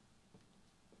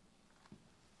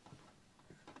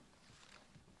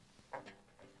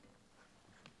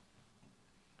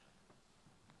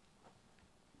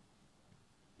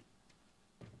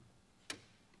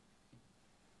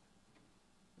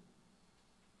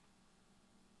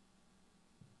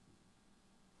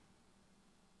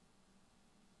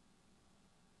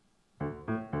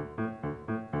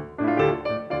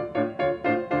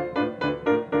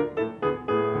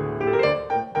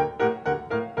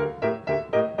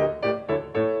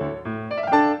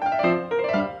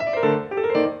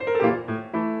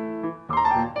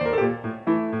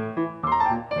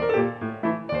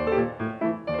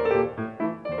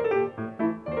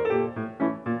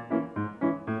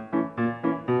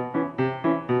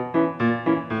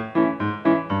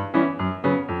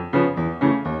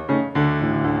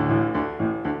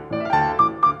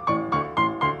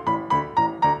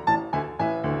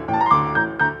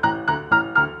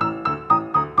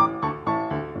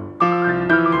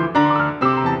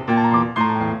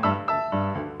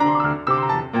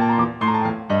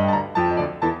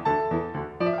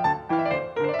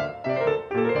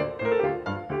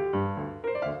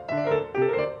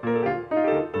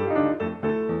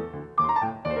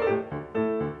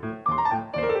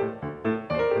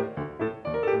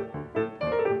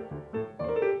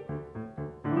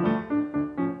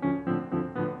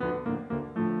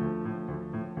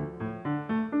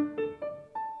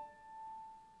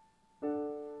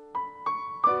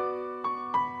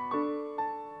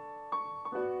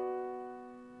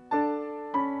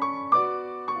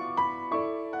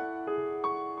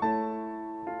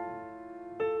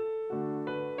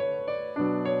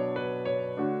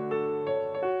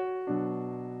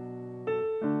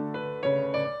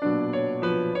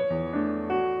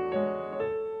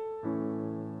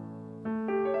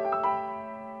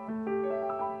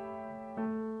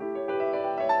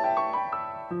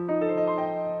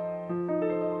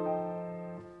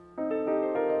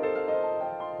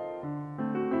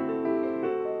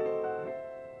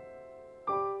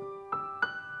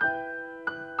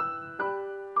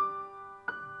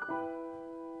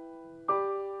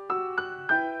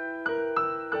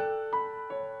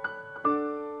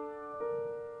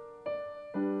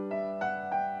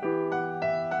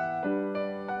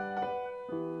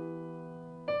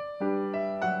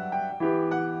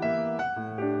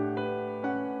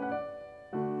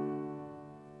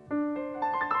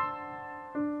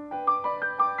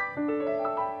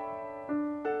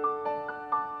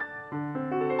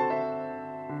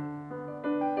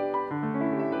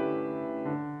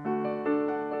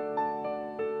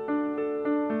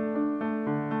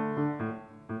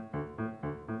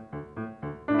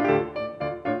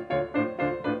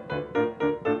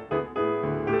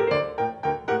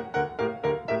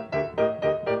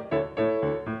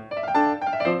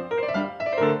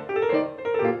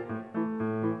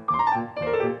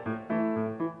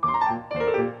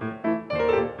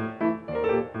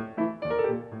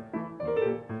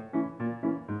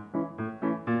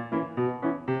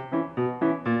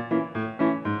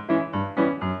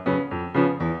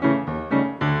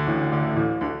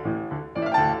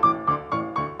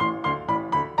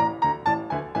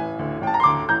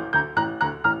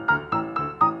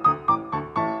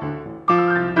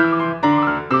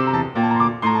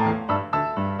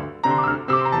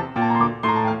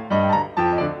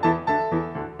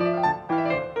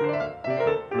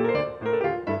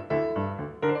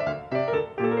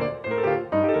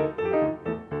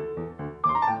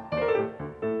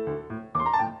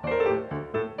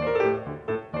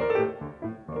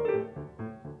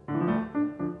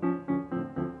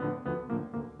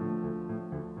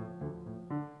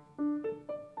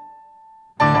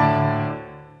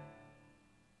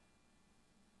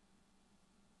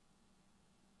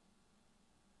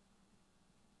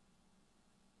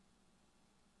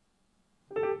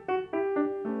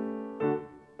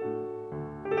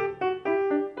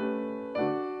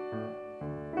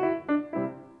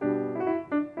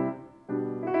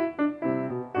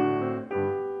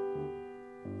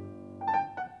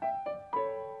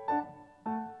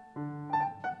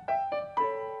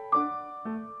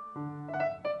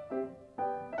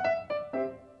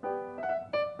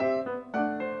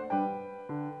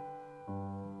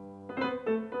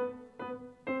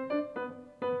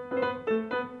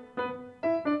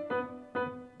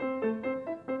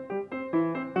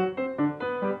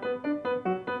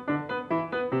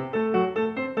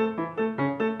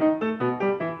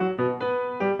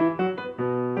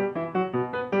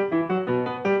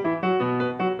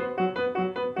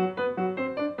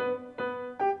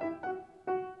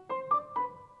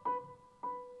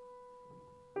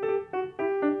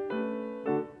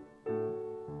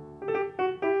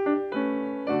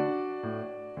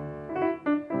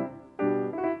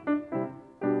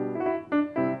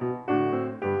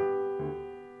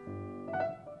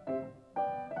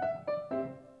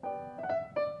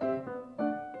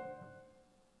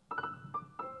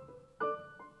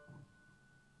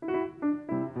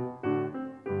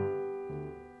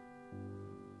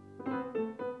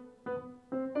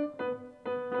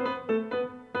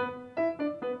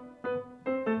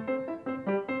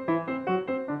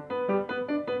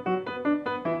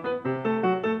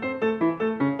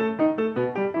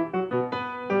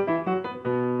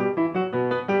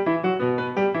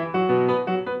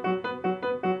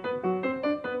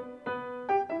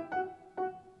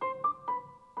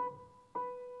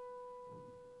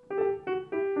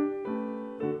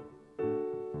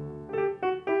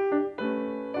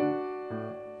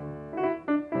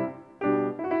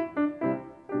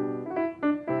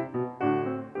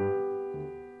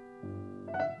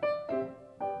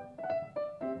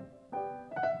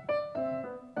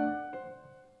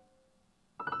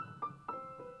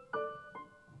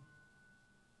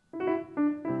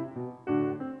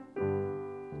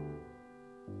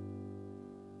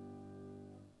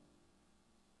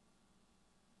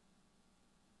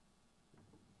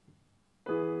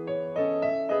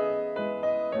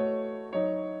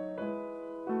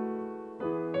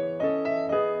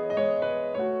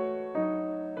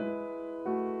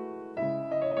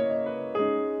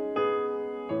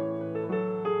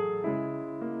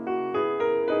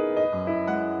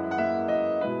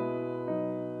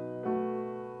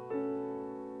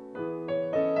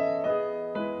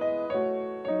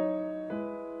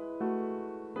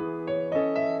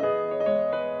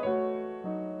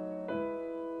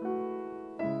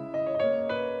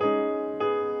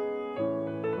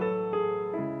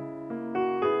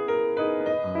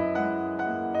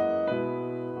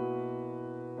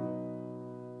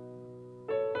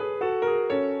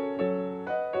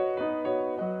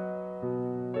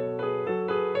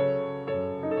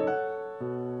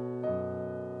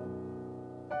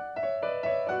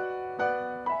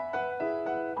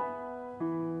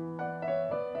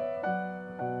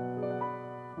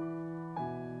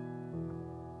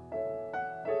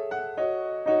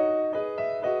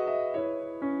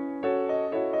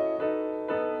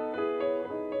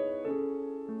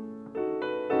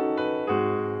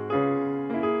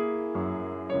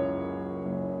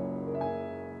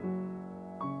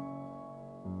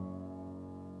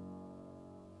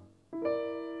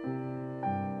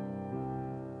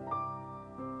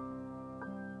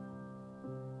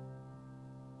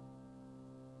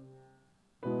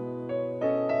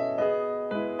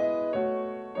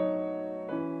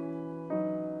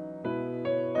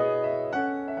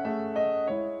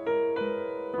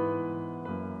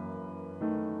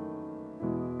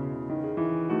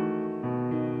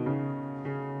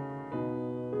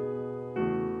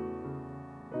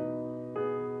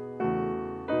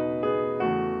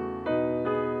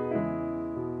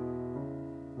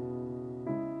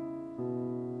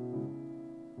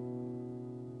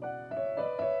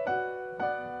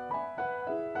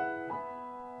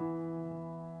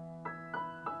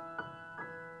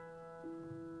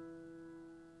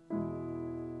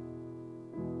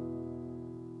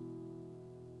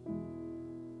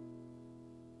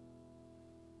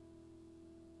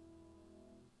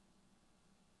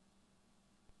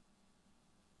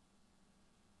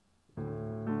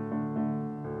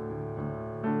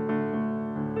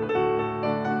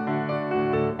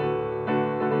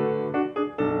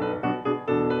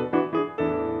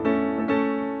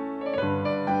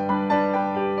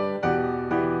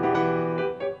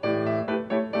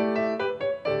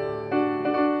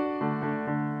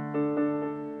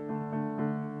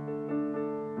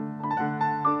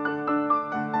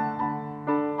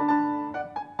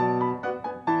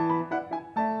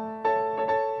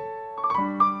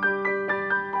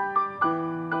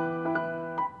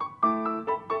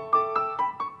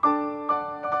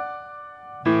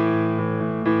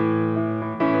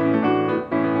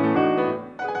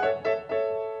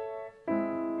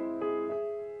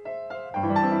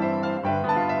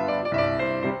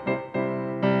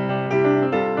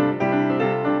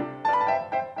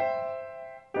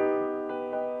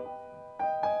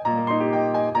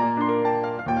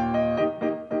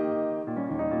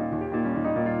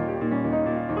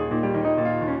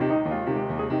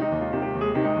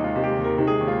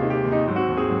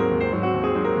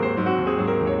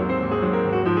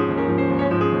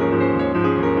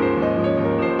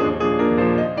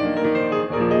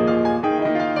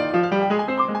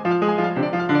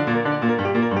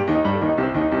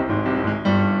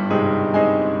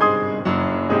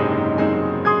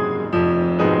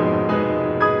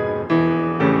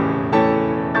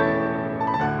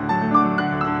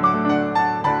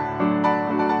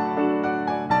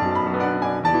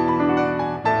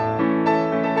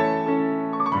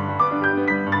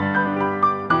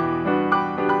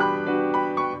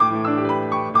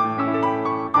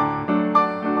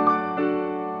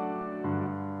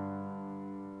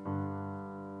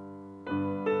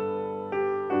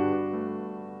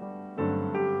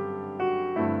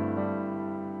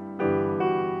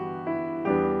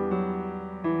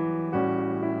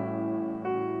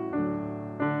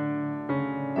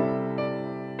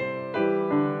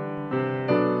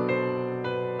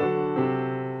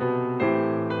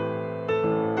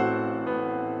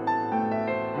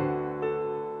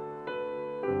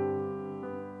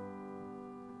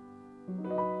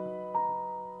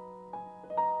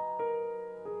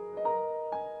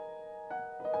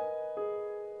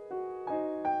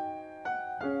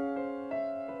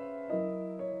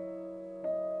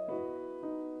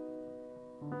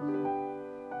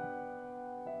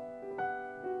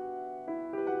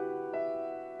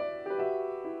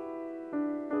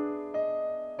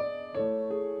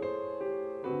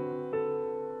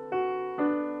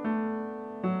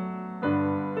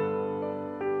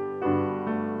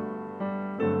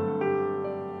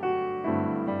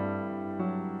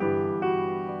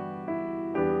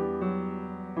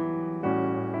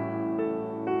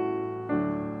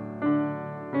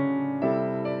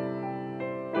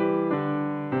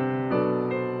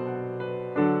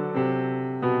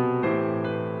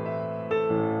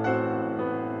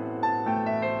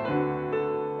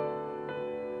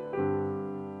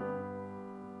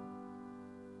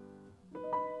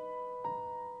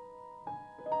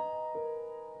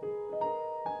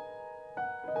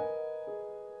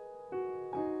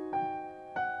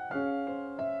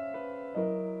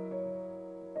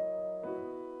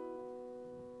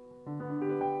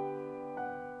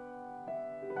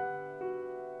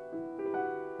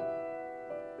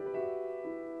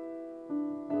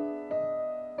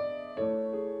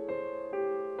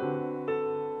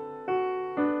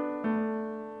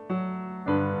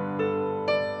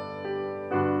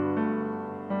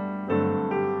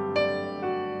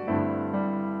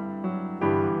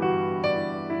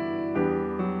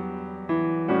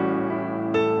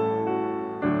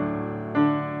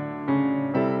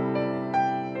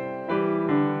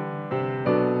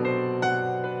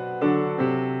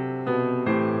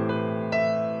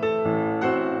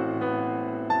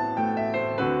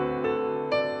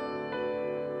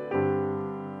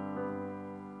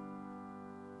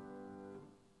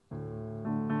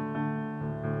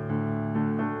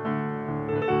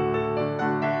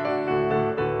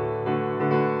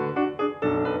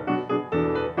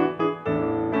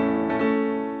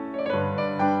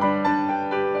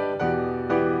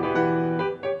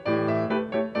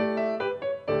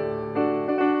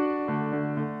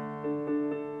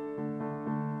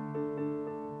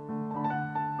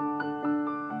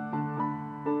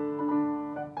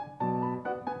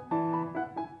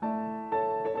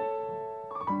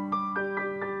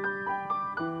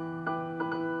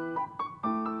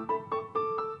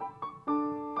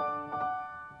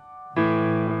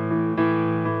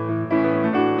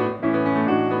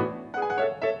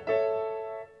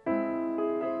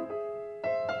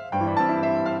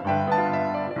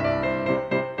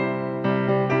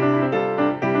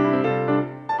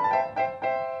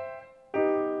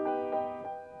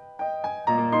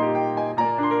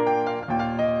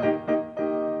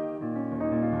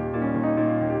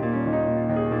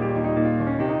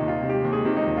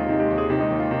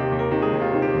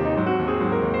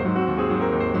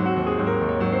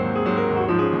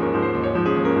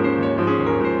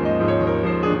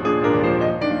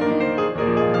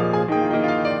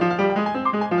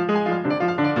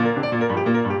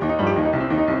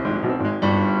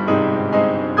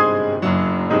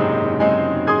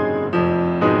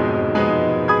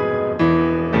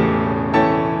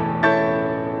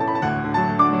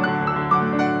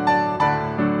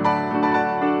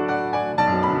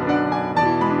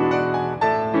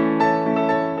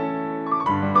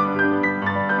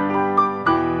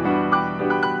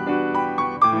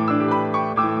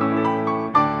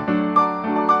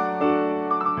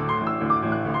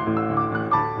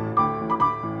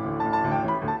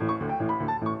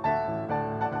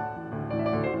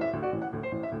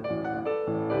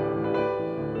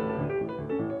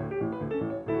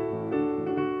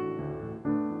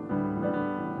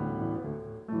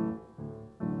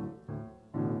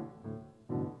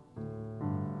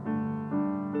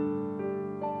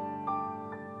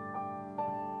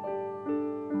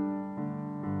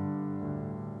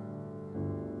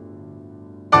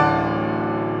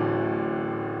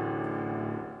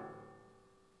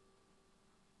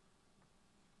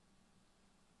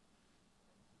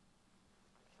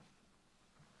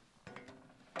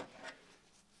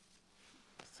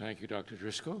 Thank you, Dr.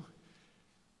 Driscoll.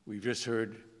 We've just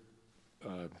heard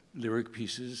lyric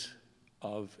pieces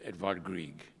of Edvard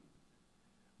Grieg.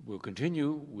 We'll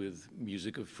continue with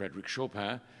music of Frédéric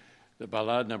Chopin, the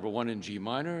Ballade No. 1 in G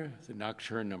minor, the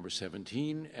Nocturne No.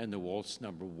 17, and the Waltz No.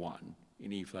 1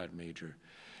 in E flat major.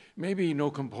 Maybe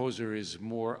no composer is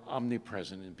more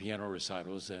omnipresent in piano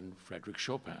recitals than Frédéric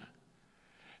Chopin.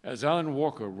 As Alan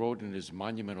Walker wrote in his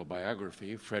monumental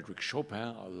biography, Frédéric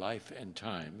Chopin, A Life and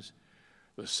Times,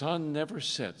 the sun never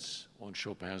sets on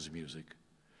Chopin's music.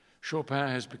 Chopin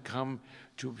has become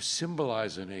to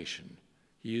symbolize a nation.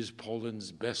 He is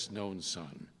Poland's best-known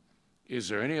son. Is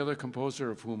there any other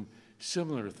composer of whom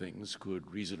similar things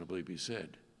could reasonably be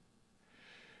said?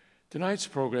 Tonight's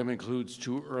program includes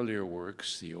two earlier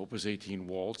works, the Opus 18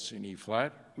 Waltz in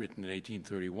E-flat, written in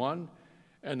 1831,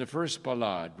 and the first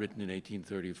Ballade, written in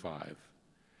 1835.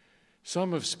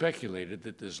 Some have speculated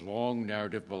that this long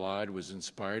narrative ballade was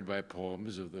inspired by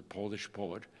poems of the Polish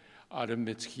poet Adam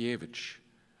Mickiewicz,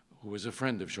 who was a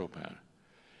friend of Chopin.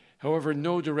 However,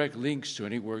 no direct links to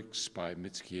any works by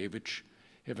Mickiewicz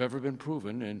have ever been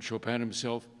proven, and Chopin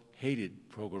himself hated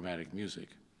programmatic music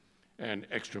and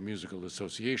extra musical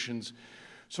associations,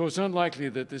 so it's unlikely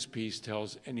that this piece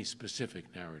tells any specific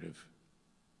narrative.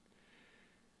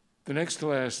 The next to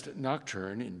last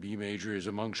Nocturne in B major is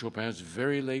among Chopin's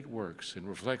very late works and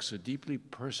reflects a deeply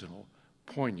personal,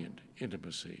 poignant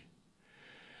intimacy.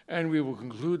 And we will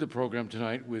conclude the program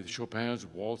tonight with Chopin's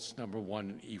Waltz No. 1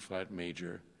 in E-flat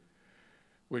major,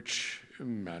 which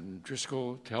Madame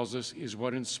Driscoll tells us is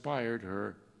what inspired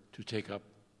her to take up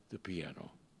the piano.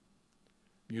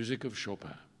 Music of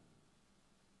Chopin.